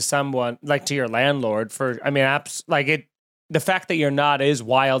report it to someone, like to your landlord the fact that you're not is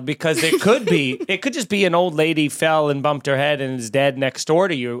wild because it could just be an old lady fell and bumped her head and is dead next door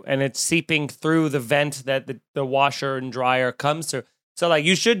to you and it's seeping through the vent that the washer and dryer comes through. So like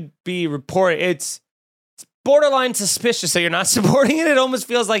you should be reporting. It's borderline suspicious that you're not supporting it. It almost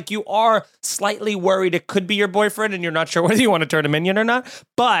feels like you are slightly worried it could be your boyfriend and you're not sure whether you want to turn him in yet or not.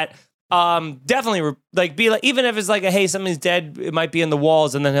 But definitely like be like, even if it's like, hey, something's dead, it might be in the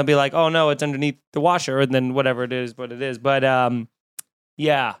walls, and then he'll be like, oh no, it's underneath the washer, and then whatever it is, what it is. But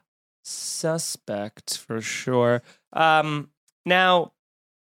yeah, suspect for sure. Now,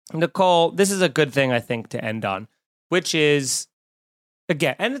 Nicole, this is a good thing I think to end on, which is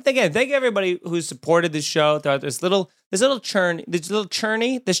again, thank everybody who's supported this show throughout this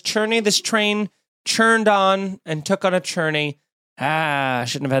train churned on and took on a journey. I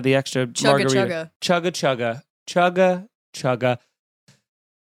shouldn't have had the extra margarita. Chugga.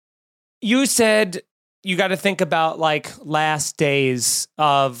 You said you got to think about like last days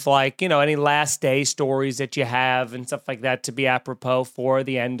of like, any last day stories that you have and stuff like that to be apropos for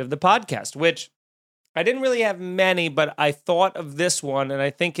the end of the podcast, which I didn't really have many, but I thought of this one and I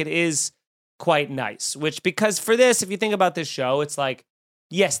think it is quite nice, because for this, if you think about this show, it's like,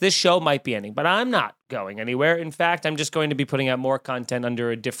 yes, this show might be ending, but I'm not going anywhere. In fact, I'm just going to be putting out more content under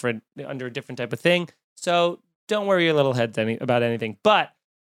a different type of thing. So don't worry your little heads about anything. But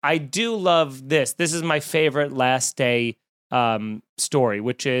I do love this. This is my favorite last day story,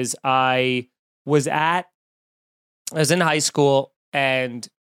 which is I was in high school, and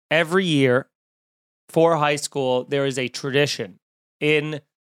every year for high school, there is a tradition in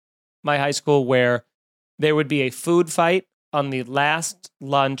my high school where there would be a food fight on the last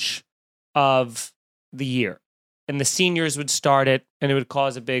lunch of the year. And the seniors would start it, and it would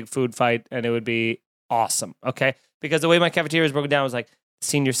cause a big food fight, and it would be awesome, okay? Because the way my cafeteria was broken down was like,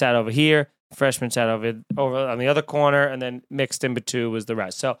 senior sat over here, freshman sat over on the other corner, and then mixed in between was the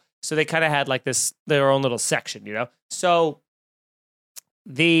rest. So they kind of had like their own little section, So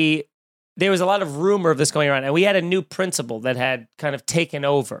there was a lot of rumor of this going around, and we had a new principal that had kind of taken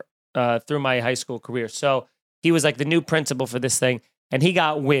over through my high school career. So he was like the new principal for this thing, and he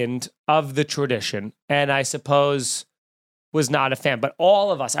got wind of the tradition, and I suppose was not a fan. But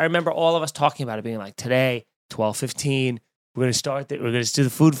I remember all of us talking about it, being like, today, 12:15, we're going to start we're going to do the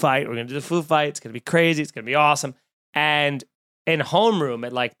food fight. We're going to do the food fight. It's going to be crazy. It's going to be awesome. And in homeroom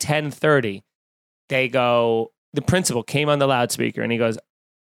at like 10:30, the principal came on the loudspeaker, and he goes,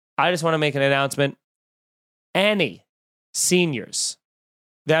 I just want to make an announcement. Any seniors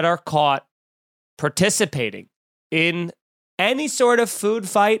that are caught participating in any sort of food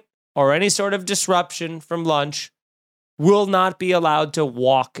fight or any sort of disruption from lunch will not be allowed to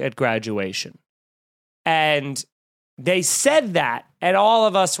walk at graduation. And they said that, and all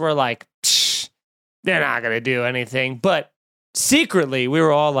of us were like, they're not going to do anything. But secretly, we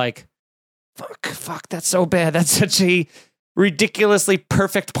were all like, fuck, that's so bad. That's such a ridiculously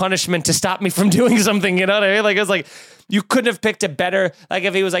perfect punishment to stop me from doing something, you know what I mean? Like, it was like, you couldn't have picked a better, like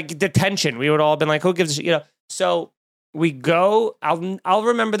if he was like detention, we would all have been like, who gives a shit, So we go, I'll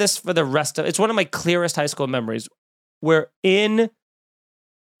remember this for the rest of, it's one of my clearest high school memories. We're in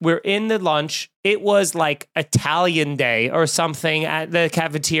the lunch. It was like Italian day or something at the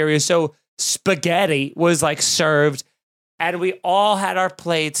cafeteria. So spaghetti was like served, and we all had our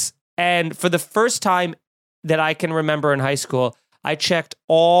plates. And for the first time that I can remember in high school, I checked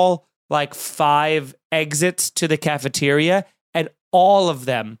all like 5 exits to the cafeteria, and all of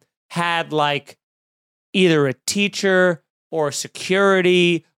them had like either a teacher or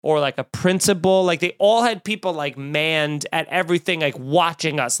security or like a principal. Like they all had people like manned at everything, like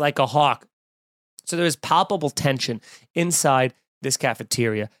watching us like a hawk. So there was palpable tension inside this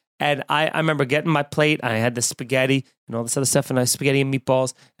cafeteria. And I remember getting my plate, and I had the spaghetti and all this other stuff, and I spaghetti and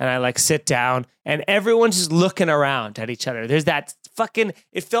meatballs, and I like sit down, and everyone's just looking around at each other. There's that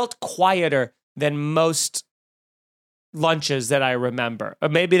it felt quieter than most lunches that I remember. Or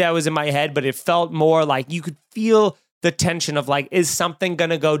maybe that was in my head, but it felt more like you could feel the tension of like, is something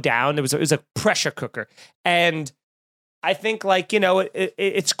going to go down? It was a pressure cooker. And I think like,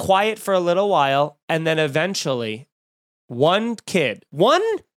 it's quiet for a little while, and then eventually one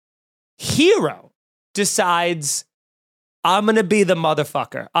hero decides, I'm going to be the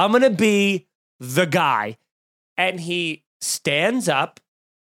motherfucker. I'm going to be the guy. And he stands up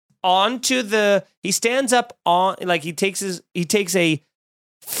he takes a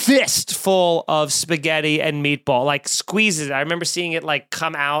fistful of spaghetti and meatball, like squeezes it. I remember seeing it like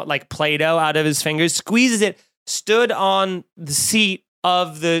come out like Play-Doh out of his fingers, squeezes it, stood on the seat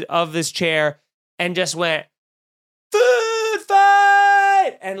of this chair, and just went, food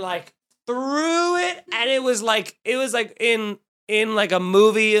fight, and like threw it. And it was like in like a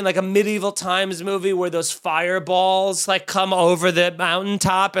movie, in like a medieval times movie, where those fireballs like come over the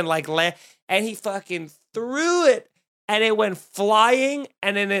mountaintop and like and he fucking threw it. and it went flying,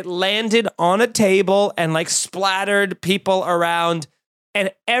 and then it landed on a table and like splattered people around.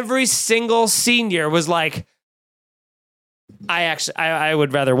 And every single senior was like, I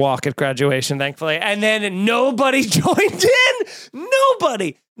would rather walk at graduation, thankfully. And then nobody joined in.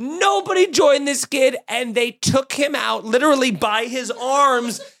 Nobody joined this kid. And they took him out literally by his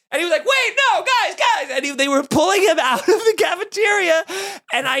arms. And he was like, wait, no, guys. And they were pulling him out of the cafeteria.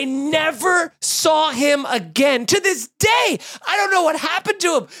 And I never saw him again to this day. I don't know what happened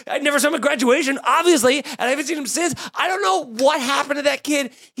to him. I never saw him at graduation, obviously. And I haven't seen him since. I don't know what happened to that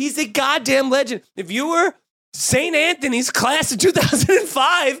kid. He's a goddamn legend. If you were St. Anthony's class of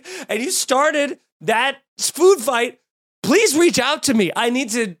 2005 and you started that food fight, please reach out to me. I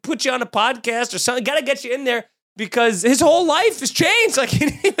need to put you on a podcast or something. Got to get you in there because his whole life has changed. Like, I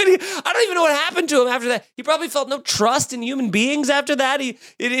don't even know what happened to him after that. He probably felt no trust in human beings after that.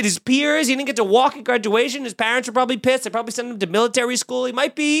 His peers, he didn't get to walk at graduation. His parents were probably pissed. They probably sent him to military school. He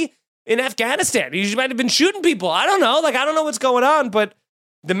might be in Afghanistan. He might have been shooting people. I don't know. Like, I don't know what's going on, but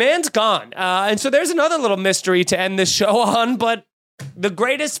the man's gone. And so there's another little mystery to end this show on, but the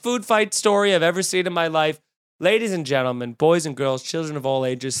greatest food fight story I've ever seen in my life. Ladies and gentlemen, boys and girls, children of all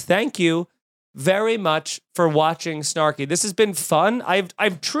ages, thank you very much for watching Snarky. This has been fun.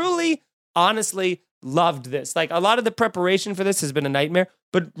 I've truly, honestly loved this. Like, a lot of the preparation for this has been a nightmare,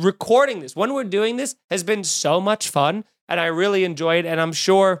 but recording this, when we're doing this, has been so much fun, and I really enjoy it, and I'm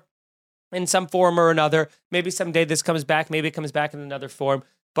sure in some form or another, maybe someday this comes back, maybe it comes back in another form,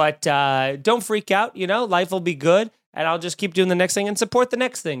 but don't freak out, life will be good, and I'll just keep doing the next thing and support the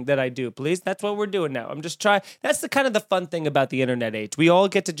next thing that I do, please. That's what we're doing now. I'm just trying. That's the kind of the fun thing about the internet age. We all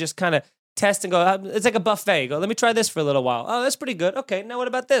get to just kind of test and go, it's like a buffet. Go, let me try this for a little while. Oh, that's pretty good. Okay, now what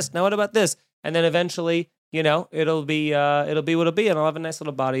about this? Now what about this? And then eventually, it'll be what it'll be, and I'll have a nice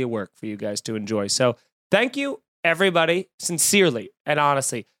little body of work for you guys to enjoy. So thank you, everybody, sincerely and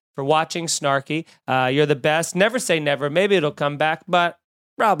honestly, for watching Snarky. You're the best. Never say never. Maybe it'll come back, but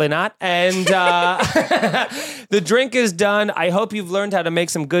probably not. And the drink is done. I hope you've learned how to make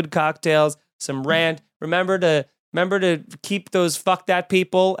some good cocktails, some rant. Remember to keep those fuck that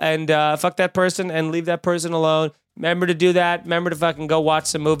people and fuck that person and leave that person alone. Remember to do that. Remember to fucking go watch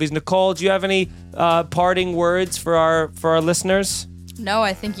some movies. Nicole, do you have any parting words for our listeners? No,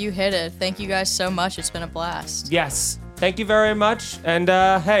 I think you hit it. Thank you guys so much. It's been a blast. Yes. Thank you very much. And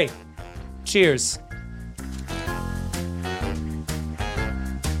hey, cheers.